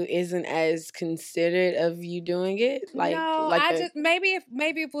talking to isn't as considerate of you doing it? Like, no, maybe if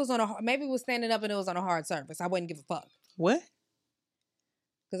it was maybe it was standing up and it was on a hard surface, I wouldn't give a fuck. What?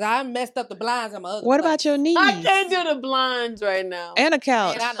 Because I messed up the blinds on my other What place. about your knees? I can't do the blinds right now. And a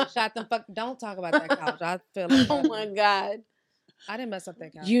couch. And I done shot them don't talk about that couch. I feel like oh my God. I didn't mess up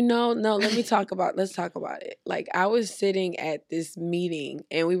that couch. No, let's talk about it. Like, I was sitting at this meeting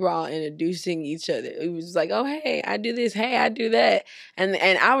and we were all introducing each other. It was like, oh, hey, I do this. Hey, I do that. And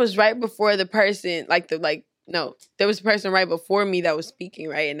I was right before the person, there was a person right before me that was speaking,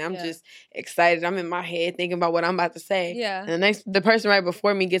 right? And I'm just excited. I'm in my head thinking about what I'm about to say. Yeah. And the person right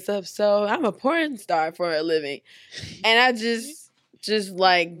before me gets up. So I'm a porn star for a living. And I just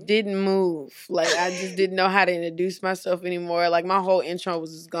didn't move. Like, I just didn't know how to introduce myself anymore. Like, my whole intro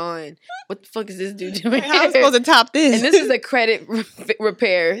was just gone. What the fuck is this dude doing? How am I supposed to top this? And this is a credit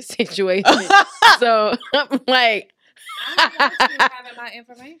repair situation. So I'm like, having my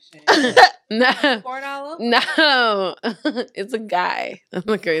information. No, Squirt all over? no, it's a guy. That's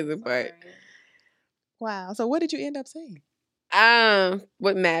the crazy part. Wow. So what did you end up saying?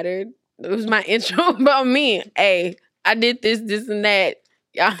 What mattered It was my intro about me. Hey, I did this, and that.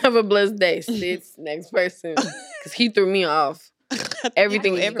 Y'all have a blessed day. Sits next person. Because he threw me off.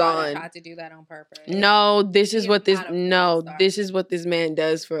 Everything is gone. Tried to do that on purpose. No, this is what this man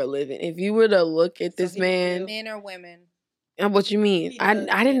does for a living. If you were to look at this man, men or women. And what you mean?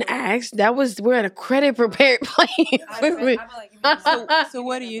 I didn't ask. We're at a credit prepared place. So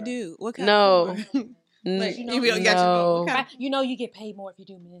what do you do? What kind of Like, you know you get paid more if you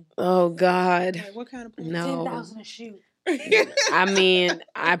do men. Oh God. Like, what kind of porn? No. 10,000 a shoot. I mean,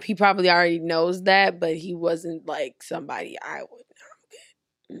 he probably already knows that, but he wasn't like somebody I would.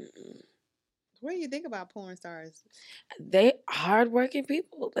 What do you think about porn stars? They hardworking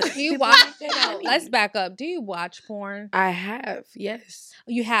people. Do you watch? Let's back up. Do you watch porn? I have, yes.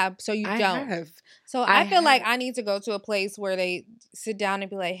 You have, so you don't. I have. So I feel like I need to go to a place where they sit down and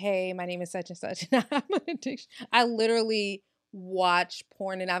be like, "Hey, my name is such and such, and I have an addiction." I literally watch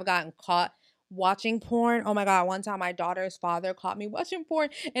porn, and I've gotten caught watching porn. Oh my God, one time my daughter's father caught me watching porn,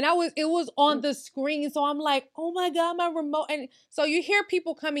 and it was on the screen, so I'm like, oh my God, my remote. And so you hear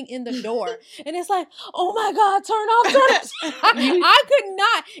people coming in the door, and it's like, oh my God, turn off. I could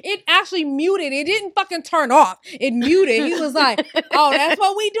not. It actually muted. It didn't fucking turn off. It muted. He was like, oh, that's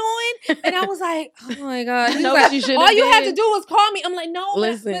what we doing? And I was like, oh my God. He's like, all you had to do was call me. I'm like, no,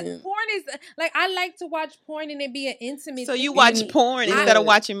 listen. But porn is like, I like to watch porn and it be an intimate. So you watch porn instead of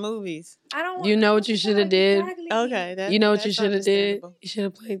watching movies. I don't. You know what you should have did? Exactly. Okay. You know what you should have did? You should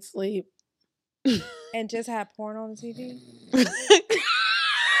have played sleep. And just had porn on the TV? You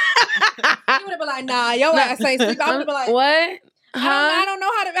would have been like, nah, your ass ain't sleep. I would have been like, what? I don't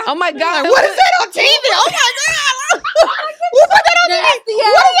know how to. Oh my God. Like, what is that on TV? Oh my God. Who put that on TV? What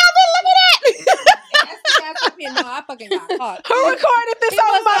are y'all been looking at? No, I fucking got caught. Who recorded this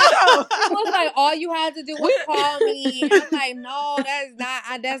on my show? It was like, all you had to do was call me. I'm like, no,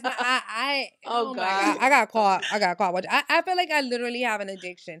 that's not. Oh God. I got caught. I feel like I literally have an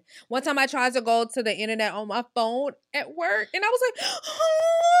addiction. One time I tried to go to the internet on my phone at work, and I was like,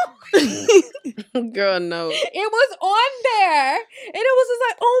 oh. Girl, no. It was on there, and it was just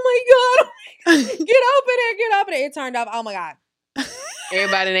like, oh my God, get off of there. It turned off. Oh my God.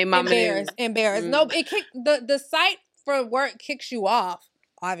 Everybody and their mama embarrassed. No, it kicked the site for work kicks you off.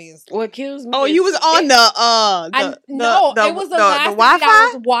 Obviously, what kills me? Oh, you was on it was the last Wi-Fi thing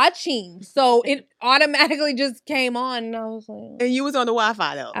I was watching, so it automatically just came on, and I was like, and you was on the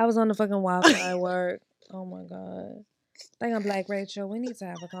Wi-Fi though. I was on the fucking Wi-Fi at work. Oh my God, I think I'm like, Rachel, we need to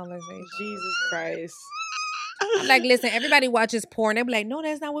have a conversation. Jesus Christ. Like, listen, everybody watches porn. They be like, no,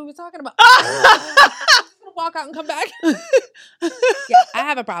 that's not what we were talking about. Walk out and come back. Yeah, I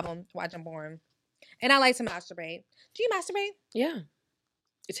have a problem watching porn, and I like to masturbate. Do you masturbate? Yeah,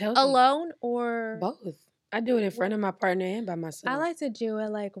 it's healthy. Alone or both? I do it in front of my partner and by myself. I like to do it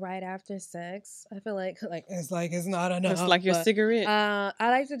like right after sex. I feel like it's not enough. It's like your cigarette. I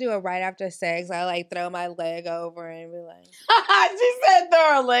like to do it right after sex. I like throw my leg over and be like. She said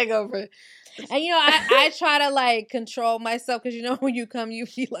throw her leg over. And I try to like control myself because when you come, you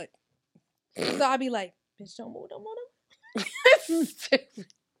feel like. So I'll be like. Bitch, don't move.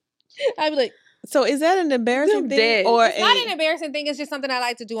 I'd be like, so is that an embarrassing thing? Or it's not an embarrassing thing. It's just something I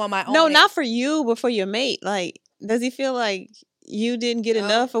like to do on my own. No, not for you, but for your mate. Like, does he feel like you didn't get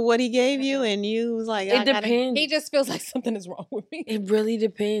enough of what he gave you, and you was like, it depends. He just feels like something is wrong with me. It really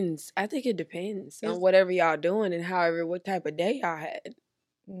depends. I think it depends on whatever y'all doing and what type of day y'all had.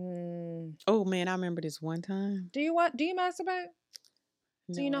 Oh man, I remember this one time. Do you masturbate?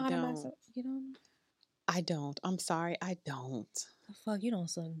 No, do you know how to masturbate? You don't. I don't. I'm sorry. I don't. The fuck, you don't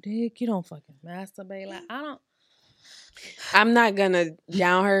suck dick. You don't fucking masturbate. Like, I don't. I'm not gonna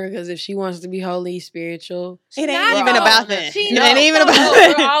down her because if she wants to be holy spiritual, it ain't even about that. It ain't even about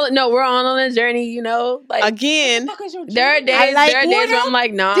that. We're all on a journey, Like, again, there are days where I'm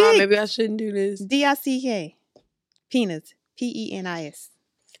like, nah, maybe I shouldn't do this. DICK. Penis. PENIS.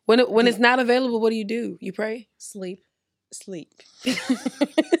 When it's not available, what do? You pray? Sleep.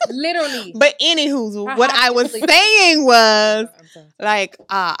 Literally. But anywho, what I was saying was like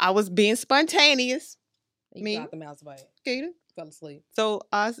I was being spontaneous. You got the mouse bite. Gator fell asleep. So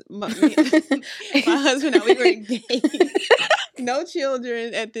my husband and I, we were engaged. No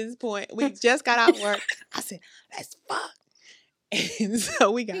children at this point. We just got out of work. I said, let's fuck. And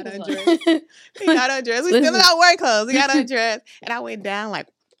so we got undressed. We still in our work clothes. We got undressed. And I went down like,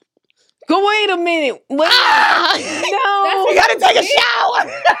 go wait a minute. Wait. No. You gotta take a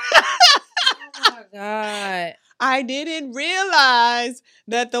shower. Oh my God. I didn't realize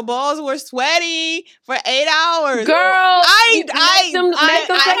that the balls were sweaty for 8 hours. Girl, make them take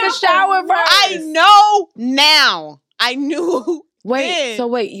a shower first. I know now. I knew Wait, so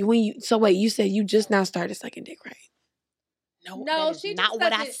wait, you said you just now started sucking dick, right? No, she not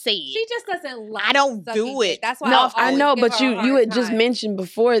what I said. She just doesn't like. I don't do sucking it. dick. That's why No, I know, always but give her a you hard had just time. mentioned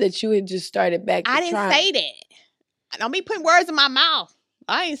before that you had just started back. I didn't say that. Don't be putting words in my mouth.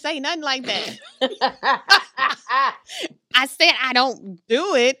 I ain't say nothing like that. I said I don't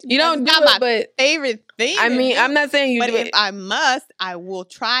do it. You don't do it's not it, my but favorite thing. I mean, I'm not saying you but do if it. I must, I will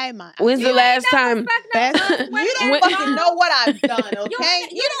try my. When's the last time? You don't fucking know what I've done, okay?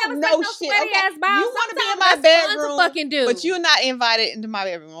 You don't know shit. Okay? You want to be in my bedroom, but you're not invited into my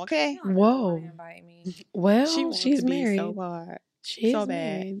bedroom, okay? Whoa. Well, She wants she's to be married. so hard. She's so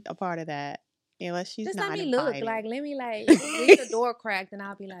married. bad. A part of that. Unless she's Just not let me invited. look. Like, let me leave the door cracked, and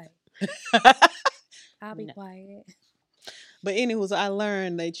I'll be like, I'll be quiet. But anywho, so I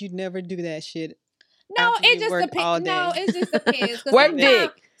learned that you never do that shit. No, after it you just worked all depends. day. No, it just depends. Work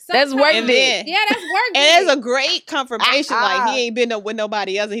dick. That's work And dick. then- Yeah, that's work dick. And it's a great confirmation. Like he ain't been up with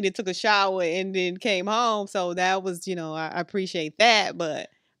nobody else. He did took a shower and then came home. So that was, I appreciate that. But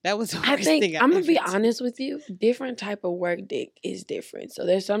that was the I worst think thing I'm gonna ever be did. honest with you. Different type of work dick is different. So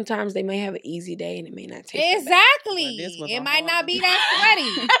there's sometimes they may have an easy day and it may not taste so bad. Exactly. It might not be that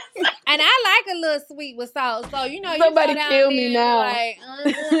sweaty. And I like a little sweet with salt. So, Somebody you go down kill there me and now. Like,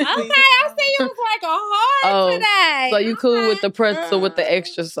 okay, I see you was like a hard today. So you cool with the pretzel with the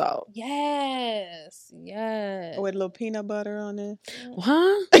extra salt? Yes. With a little peanut butter on it.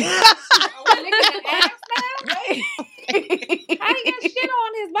 Huh? How you got shit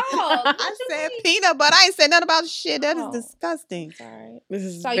on his balls? I said peanut butter. I ain't said nothing about shit. That is disgusting. Sorry. This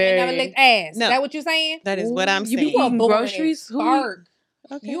is So you ain't never licked ass? No. Is that what you're saying? That is what I'm You saying. be eating groceries? Who Ferg.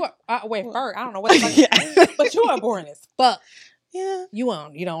 Okay. You are wait, Ferg. I don't know what the fuck, but you are boring as fuck. Yeah. You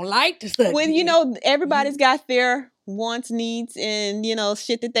don't like to suck. When everybody's got their wants, needs, and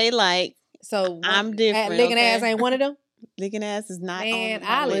shit that they like. So I'm different. Licking okay? ass ain't one of them. Licking ass is not. Man,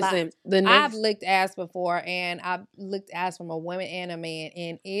 on my list. I've licked ass before, and I've licked ass from a woman and a man,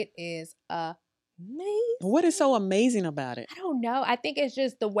 and it is amazing. What is so amazing about it? I don't know. I think it's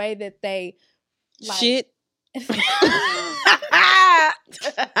just the way that they shit.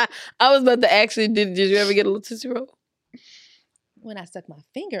 I was about to ask you, did you ever get a little Tootsie Roll? When I stuck my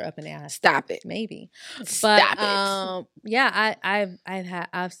finger up in the ass. Stop it. Maybe. Stop But yeah,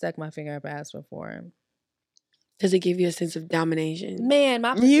 I've stuck my finger up ass before. Does it give you a sense of domination? Man,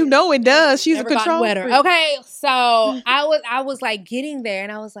 my it does. She's a never gotten control wetter. freak. Okay, so I was like getting there,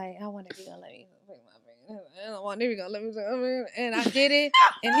 and I was like, I wonder if you're gonna let me. I wonder if you're gonna let me. And I did it,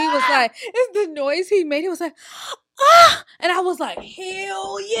 and he was like, it's the noise he made. He was like, ah, and I was like,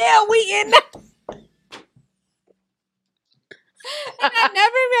 hell yeah, we in there. And I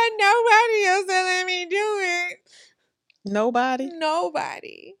never met nobody else that let me do it.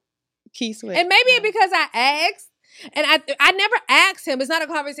 Nobody. Keith Sweat. And maybe it's because I asked. And I never asked him. It's not a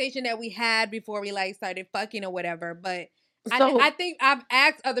conversation that we had before we started fucking or whatever. But I think I've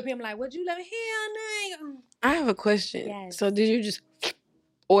asked other people would you let me? Hell no. I have a question. Yes. So did you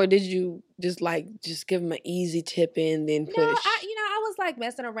or did you just give him an easy tip in then push? No, I was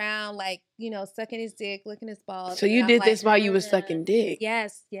messing around, sucking his dick, licking his balls. So you did this while you was sucking dick?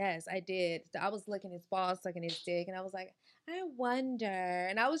 Yes, I did. I was licking his balls, sucking his dick, and I was like, I wonder.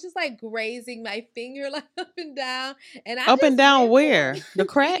 And I was just grazing my finger up and down. And up and down where? The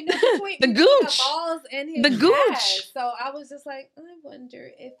crack? The gooch. The balls and his The gooch. ass. So I was just like, I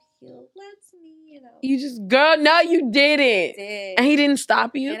wonder if he'll let me, You just, girl, no, you didn't. Did. And he didn't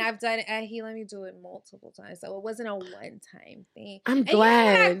stop you? And I've done it. He let me do it multiple times. So it wasn't a one-time thing. I'm and glad.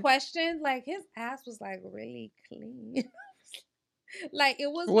 You know what I questioned? His ass was really clean.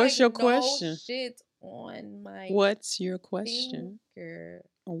 It was What's your no question? shit on my What's your question? finger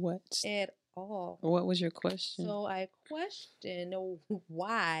What? at all. What was your question? So I questioned,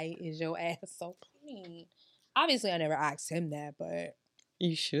 why is your ass so clean? Obviously, I never asked him that, but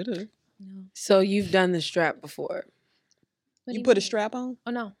you should have. No. So you've done the strap before? You put a strap on?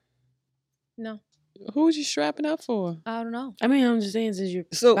 Oh, no. Who was you strapping up for? I don't know. I mean, I'm just saying, since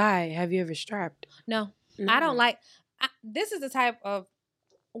you're bi, have you ever strapped? No. I don't this is the type of,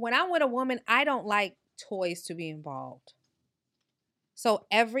 when I'm with a woman, I don't like toys to be involved. So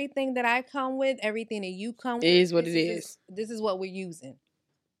everything that I come with, everything that you come with, is what it is. This is what we're using.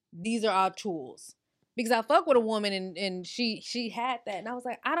 These are our tools. Because I fuck with a woman and she had that, and I was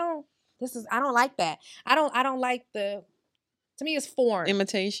like, I don't like that. I don't like to me it's foreign.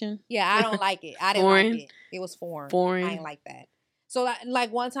 Imitation? Yeah, I don't like it. I didn't like it. It was foreign. I ain't like that. So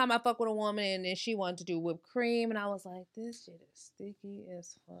like one time I fucked with a woman and then she wanted to do whipped cream and I was like, this shit is sticky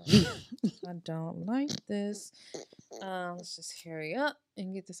as fuck. I don't like this. Let's just hurry up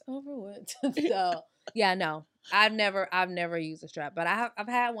and get this over with. So yeah, no, I've never used a strap, but I've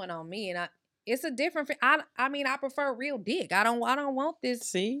had one on me and it's a different. I mean, I prefer real dick. I don't want this.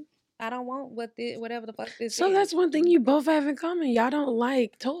 See, I don't want whatever the fuck this. So is. that's one thing you both have in common. Y'all don't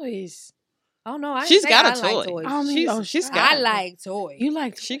like toys. Oh no, I she's got a I toy. Like toys. I mean, she's got. I like toys. You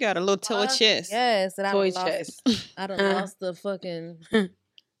like? She got a little toy chest. Yes, that toy chest. I done lost the fucking.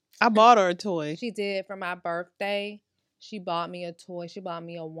 I bought her a toy. She did for my birthday. She bought me a toy. She bought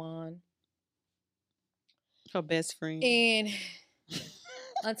me a wand. Her best friend. And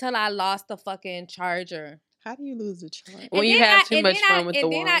until I lost the fucking charger. How do you lose the charger? When you have too much fun with the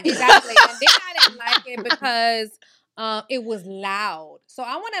wand. Exactly. And then I didn't like it because it was loud. So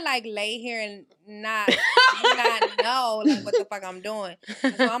I want to like lay here and not know like what the fuck I'm doing.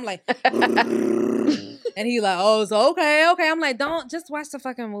 And so I'm like, and he like, oh, it's okay. I'm like, don't just watch the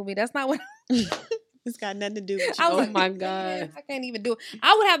fucking movie. That's not what. It's got nothing to do with you. I was like, my God. I can't even do it.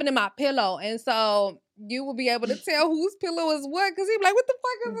 I would have it in my pillow. And so you will be able to tell whose pillow is what. Because he'd be like, what the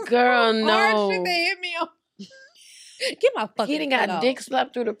fuck is this? Girl, no. Hard shit they hit me on. Get my fucking He done got dick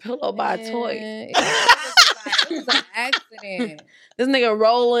slapped through the pillow by a toy. It was an accident. This nigga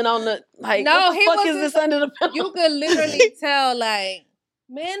rolling on the, like, No, what the fuck is this under the pillow? You could literally tell, like,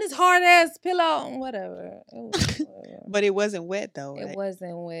 man, this hard ass pillow, whatever. But it wasn't wet though. It right?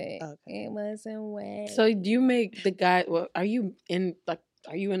 wasn't wet. Okay. It wasn't wet. So do you make the guy? Well, are you in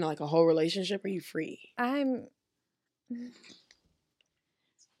like a whole relationship? Or are you free?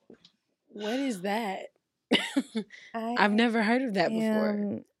 What is that? I've never heard of that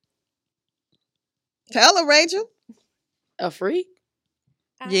before. Tell her, Rachel. A freak?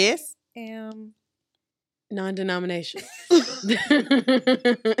 Yes. Non-denominational.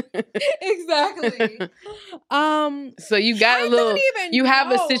 Exactly. So you got a little. You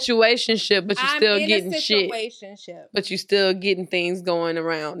have a situationship, but you still in getting a shit. Situationship. But you still getting things going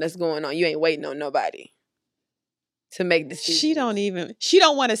around that's going on. You ain't waiting on nobody to make decisions. She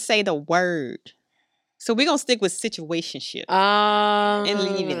don't want to say the word. So we're gonna stick with situationship and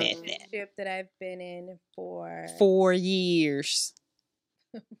leave it at that. Relationship that I've been in for 4 years.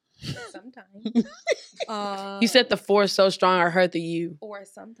 Sometimes. You said the 4 so strong I heard the U. Or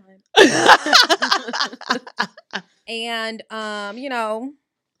sometimes. And you know,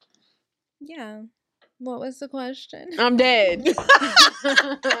 yeah. What was the question? I'm dead.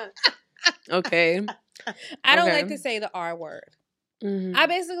 Okay. I don't like to say the R word. Mm-hmm. I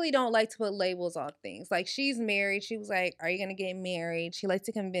basically don't like to put labels on things. Like, she's married. She was like, are you going to get married? She likes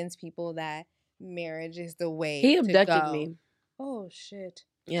to convince people that marriage is the way He to abducted go. me. Oh, shit.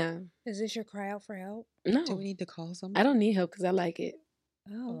 Yeah. Is this your cry out for help? No. Do we need to call somebody? I don't need help because I like it.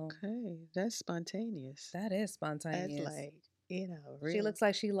 Oh. Okay. That's spontaneous. That is spontaneous. That's like, really. She looks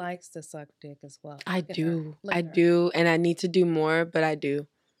like she likes to suck dick as well. I Look at her. do. Look I at her. do. And I need to do more, but I do.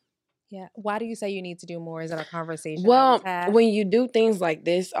 Yeah. Why do you say you need to do more? Is that a conversation? Well, when you do things like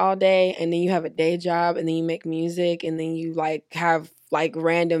this all day and then you have a day job and then you make music and then you like have like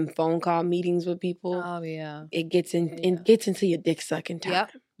random phone call meetings with people. Oh yeah. It gets it gets into your dick sucking time.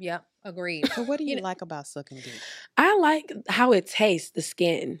 Yep. Agreed. So what do you like about sucking dick? I like how it tastes, the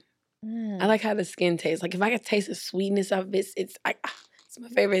skin. I like how the skin tastes. Like if I can taste the sweetness of it, it's my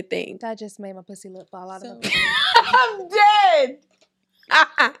favorite thing. That just made my pussy lip fall out of my I'm dead.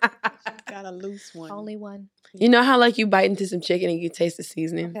 Got a loose one. Only one. You know how like you bite into some chicken and you taste the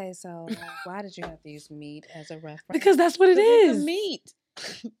seasoning? Okay, so why did you have to use meat as a reference? Because that's what it It's is. meat.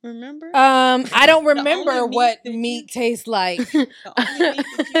 Remember? I don't remember what meat tastes like. The only meat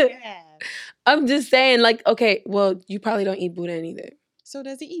that you have. I'm just saying, like, okay, well, you probably don't eat boudin either. So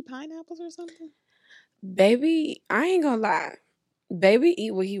does he eat pineapples or something? Baby, I ain't gonna lie. Baby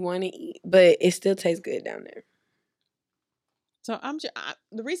eat what he want to eat, but it still tastes good down there. So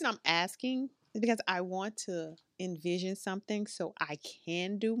the reason I'm asking is because I want to envision something so I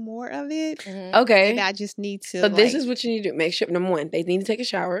can do more of it. Okay. And I just need to. So this is what you need to do. Make sure, number one, they need to take a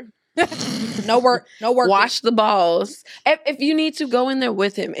shower. No work. Wash the balls. If you need to, go in there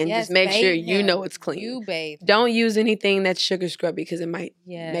with him and just make sure you know it's clean. You bathe. Don't use anything that's sugar scrubby because it might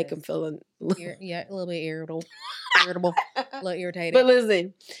make him feel a little bit irritable. A little irritated. But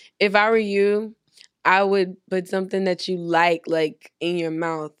listen, if I were you, I would put something that you like in your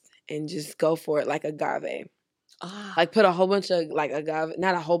mouth and just go for it, like agave. Like put a whole bunch of like agave,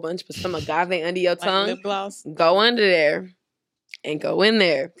 not a whole bunch, but some agave under your tongue. Lip gloss. Go under there and go in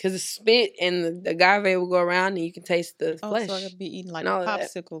there because the spit and the agave will go around and you can taste the flesh. So I could be eating like and a all of that.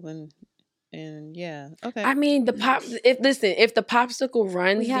 popsicle and and yeah, okay. I mean, the popsicle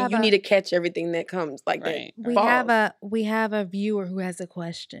runs, then you need to catch everything that comes like that. We have a viewer who has a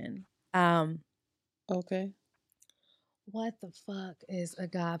question. Okay. What the fuck is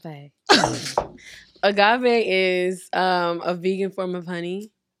agave? Agave is a vegan form of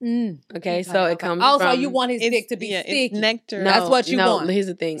honey. Okay, so it comes also from... you want his dick to be sticky. It's nectar. That's what you want. Here's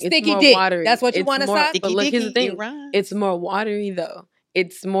the thing. Sticky it's more dick. watery. That's what you want to say? But look, here's the thing. It's more watery, though.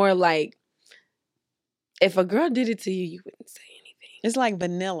 It's more like... If a girl did it to you, you wouldn't say anything. It's like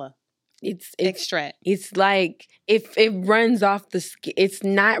vanilla. It's extract. It's like... If it runs off the skin, it's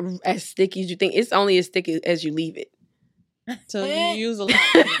not as sticky as you think. It's only as sticky as you leave it. So you use a lot.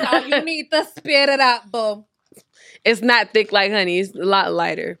 So you need to spit it out, boo. It's not thick like honey. It's a lot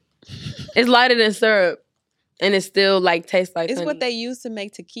lighter. It's lighter than syrup, and it still like tastes like. It's honey. what they use to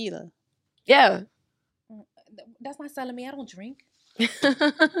make tequila. Yeah. That's not selling me. I don't drink.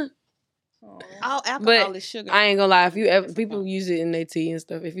 All alcohol But is sugar. I ain't gonna lie. If you ever, people use it in their tea and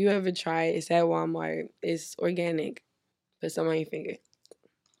stuff. If you ever try it, it's at Walmart. It's organic. Put some on your finger.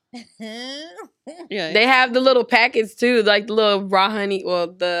 Yeah, they have the little packets too, like the little raw honey, well,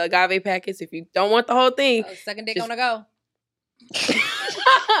 the agave packets. If you don't want the whole thing, second dick on the go.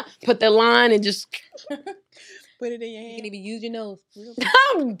 Put the line and just put it in your hand. You can even use your nose.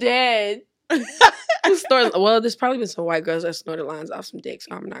 I'm dead. Well, there's probably been some white girls that snorted lines off some dick,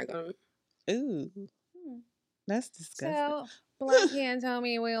 so I'm not gonna. Ooh, that's disgusting. So Black Hand told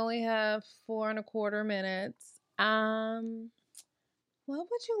me we only have 4.25 minutes. What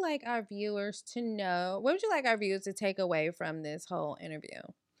would you like our viewers to know? What would you like our viewers to take away from this whole interview?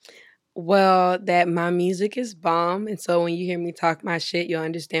 Well, that my music is bomb, and so when you hear me talk my shit, you'll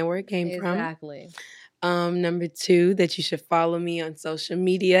understand where it came from. Exactly. Number 2, that you should follow me on social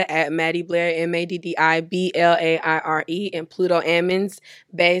media at MaddiBlaire, MaddiBlaire, and Pluto Ammons,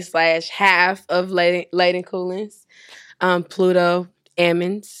 /half of Layden Coolins. Pluto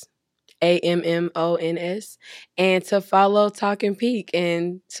Ammons. AMMONS, and to follow Talking Peak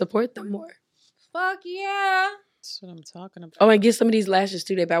and support them more. Fuck yeah. That's what I'm talking about. Oh, and get some of these lashes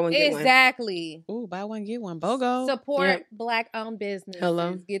too. They buy one, get one. Exactly. Ooh, buy one, get one. BOGO. Support Black-owned businesses.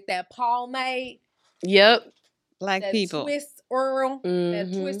 Hello. Get that pomade. Yep. Black that people. Twist Earl.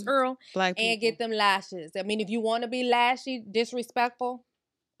 That Twist Earl. Black people. And get them lashes. I mean, if you want to be lashy, disrespectful.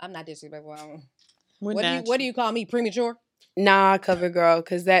 I'm not disrespectful. What do you call me? Premature? Nah, cover girl,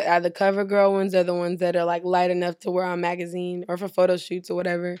 because the cover girl ones are the ones that are like light enough to wear on magazine or for photo shoots or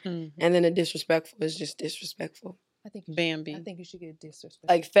whatever. And then the disrespectful is just disrespectful. I think Bambi. I think you should get disrespectful.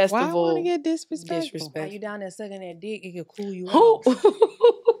 Like festival. Why I want to get disrespectful? While you down there sucking that dick, it could cool you off. off.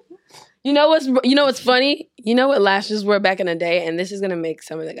 You know what's funny? You know what lashes were back in the day, and this is gonna make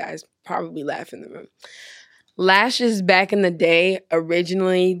some of the guys probably laugh in the room. Lashes back in the day,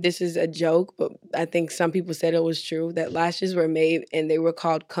 originally, this is a joke, but I think some people said it was true, that lashes were made and they were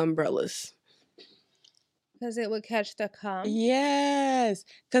called cumbrellas. Because it would catch the cum? Yes.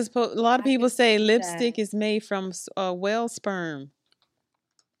 Because a lot of people say lipstick is made from whale sperm.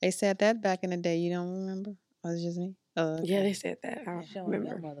 They said that back in the day. You don't remember? Or was it just me? Okay. Yeah, they said that. I don't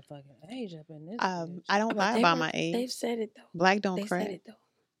remember. That motherfucking age up in this I don't lie about my age. They've said it, though. Black don't they crack. said it, though.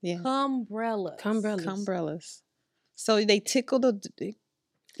 Yeah. Cumbrellas. So they tickle the dick.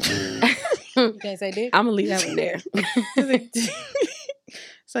 You can't say dick? I'm going to leave that one there.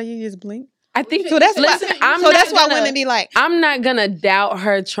 So you just blink? I think so. That's why women be like, I'm not going to doubt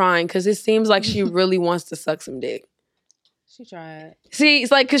her trying because it seems like she really wants to suck some dick. She tried. See,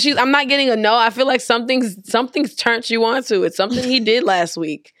 it's like, because I'm not getting a no. I feel like something's turned you on to it. Something he did last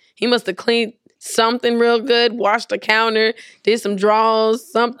week. He must have cleaned something real good, washed the counter, did some draws,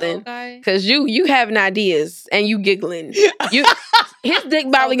 something. Because you having ideas and you giggling. His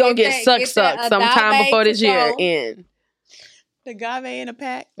dick probably gonna get sucked sometime before this year end. The agave in a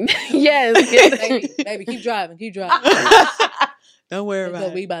pack? Yes. Baby, keep driving. Don't worry about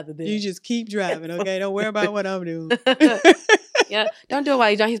it. We about to do. You just keep driving, okay? Don't worry about what I'm doing. Yeah, don't do it while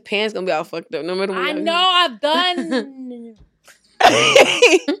he's driving. His pants gonna be all fucked up no matter what. I know, I've done...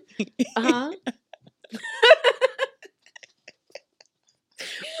 Uh-huh.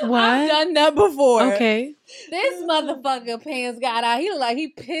 What? I've done that before. Okay. This motherfucker pants got out. He looked like he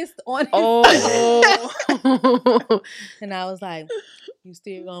pissed on his And I was like, you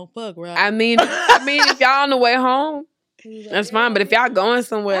still gonna fuck, right? I mean, if y'all on the way home, that's fine. But if y'all going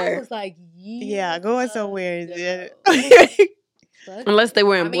somewhere, I was like, yeah, going somewhere. Yeah. Unless they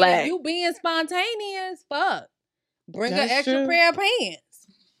wearing black. If you being spontaneous, fuck. Bring That's an extra true. pair of pants.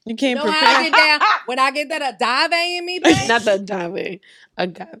 You can't How prepare. I get down, when I get that agave in me, babe? Not the agave.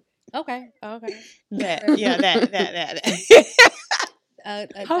 Agave. Okay. That.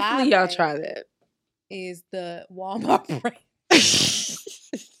 Hopefully y'all try that. Is the Walmart brand.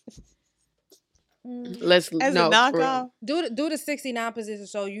 Let's As no a knockoff. Do the 69 position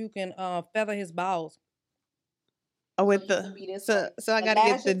so you can feather his balls. Oh, with so I gotta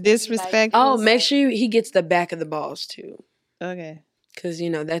get the disrespect. Oh, make sure he gets the back of the balls too. Okay. Because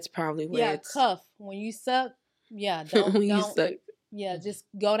that's probably where it's cuff when you suck. Yeah, don't when you don't. suck. Yeah, just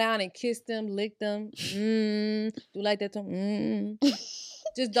go down and kiss them, lick them. Do like that too.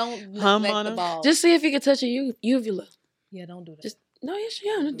 Just don't Hum neglect on the them. balls. Just see if you can touch a uvula. Yeah, don't do that. Just no, yes,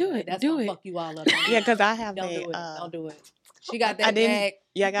 yeah, do it. That's do gonna it. fuck you all up. Yeah, because I have Don't a. do it. Don't do it. She got that I didn't. gag.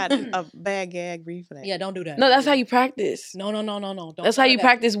 Yeah, I got a bad gag reflex. Yeah, don't do that. No, that's how you practice. No. Don't That's how try you that.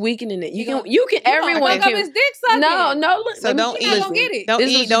 practice weakening it. You can. Fuck Everyone up can. his dick sucking. No. Look, So don't eat. Don't get it. Don't This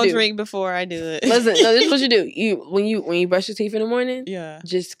is eat. what you Don't do. drink before I do it. Listen, no, this is what you do. When you brush your teeth in the morning, Yeah.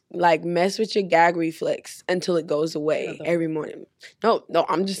 just like mess with your gag reflex until it goes away every morning. No,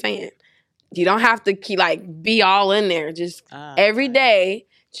 I'm just saying. You don't have to keep be all in there. Just every day,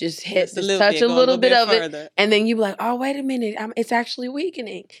 just touch a little bit of further. it, and then you be like, oh, wait a minute, it's actually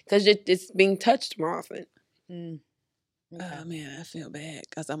weakening because it's being touched more often. Okay. Oh man, I feel bad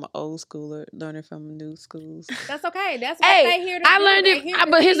because I'm an old schooler learning from new schools. That's okay. That's what they here to I do. learned They it. here to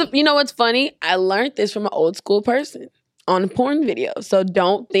But here's teach. you know what's funny? I learned this from an old school person on a porn video. So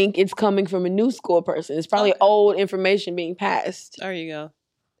don't think it's coming from a new school person. It's probably old information being passed. There you go.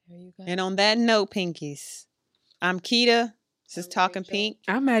 There you go. And on that note, Pinkies, I'm Keita. This is Talking Pink.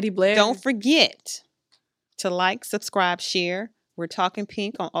 I'm MaddiBlaire. Don't forget to like, subscribe, share. We're Talking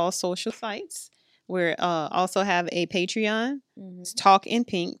Pink on all social sites. We also have a Patreon. It's Talk in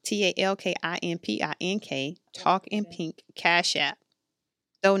Pink, TalkInPink. Talk in Pink, Cash App.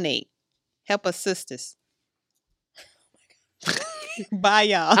 Donate. Help us sisters. Bye,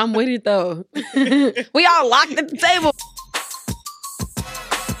 y'all. I'm with it though. We all locked at the table.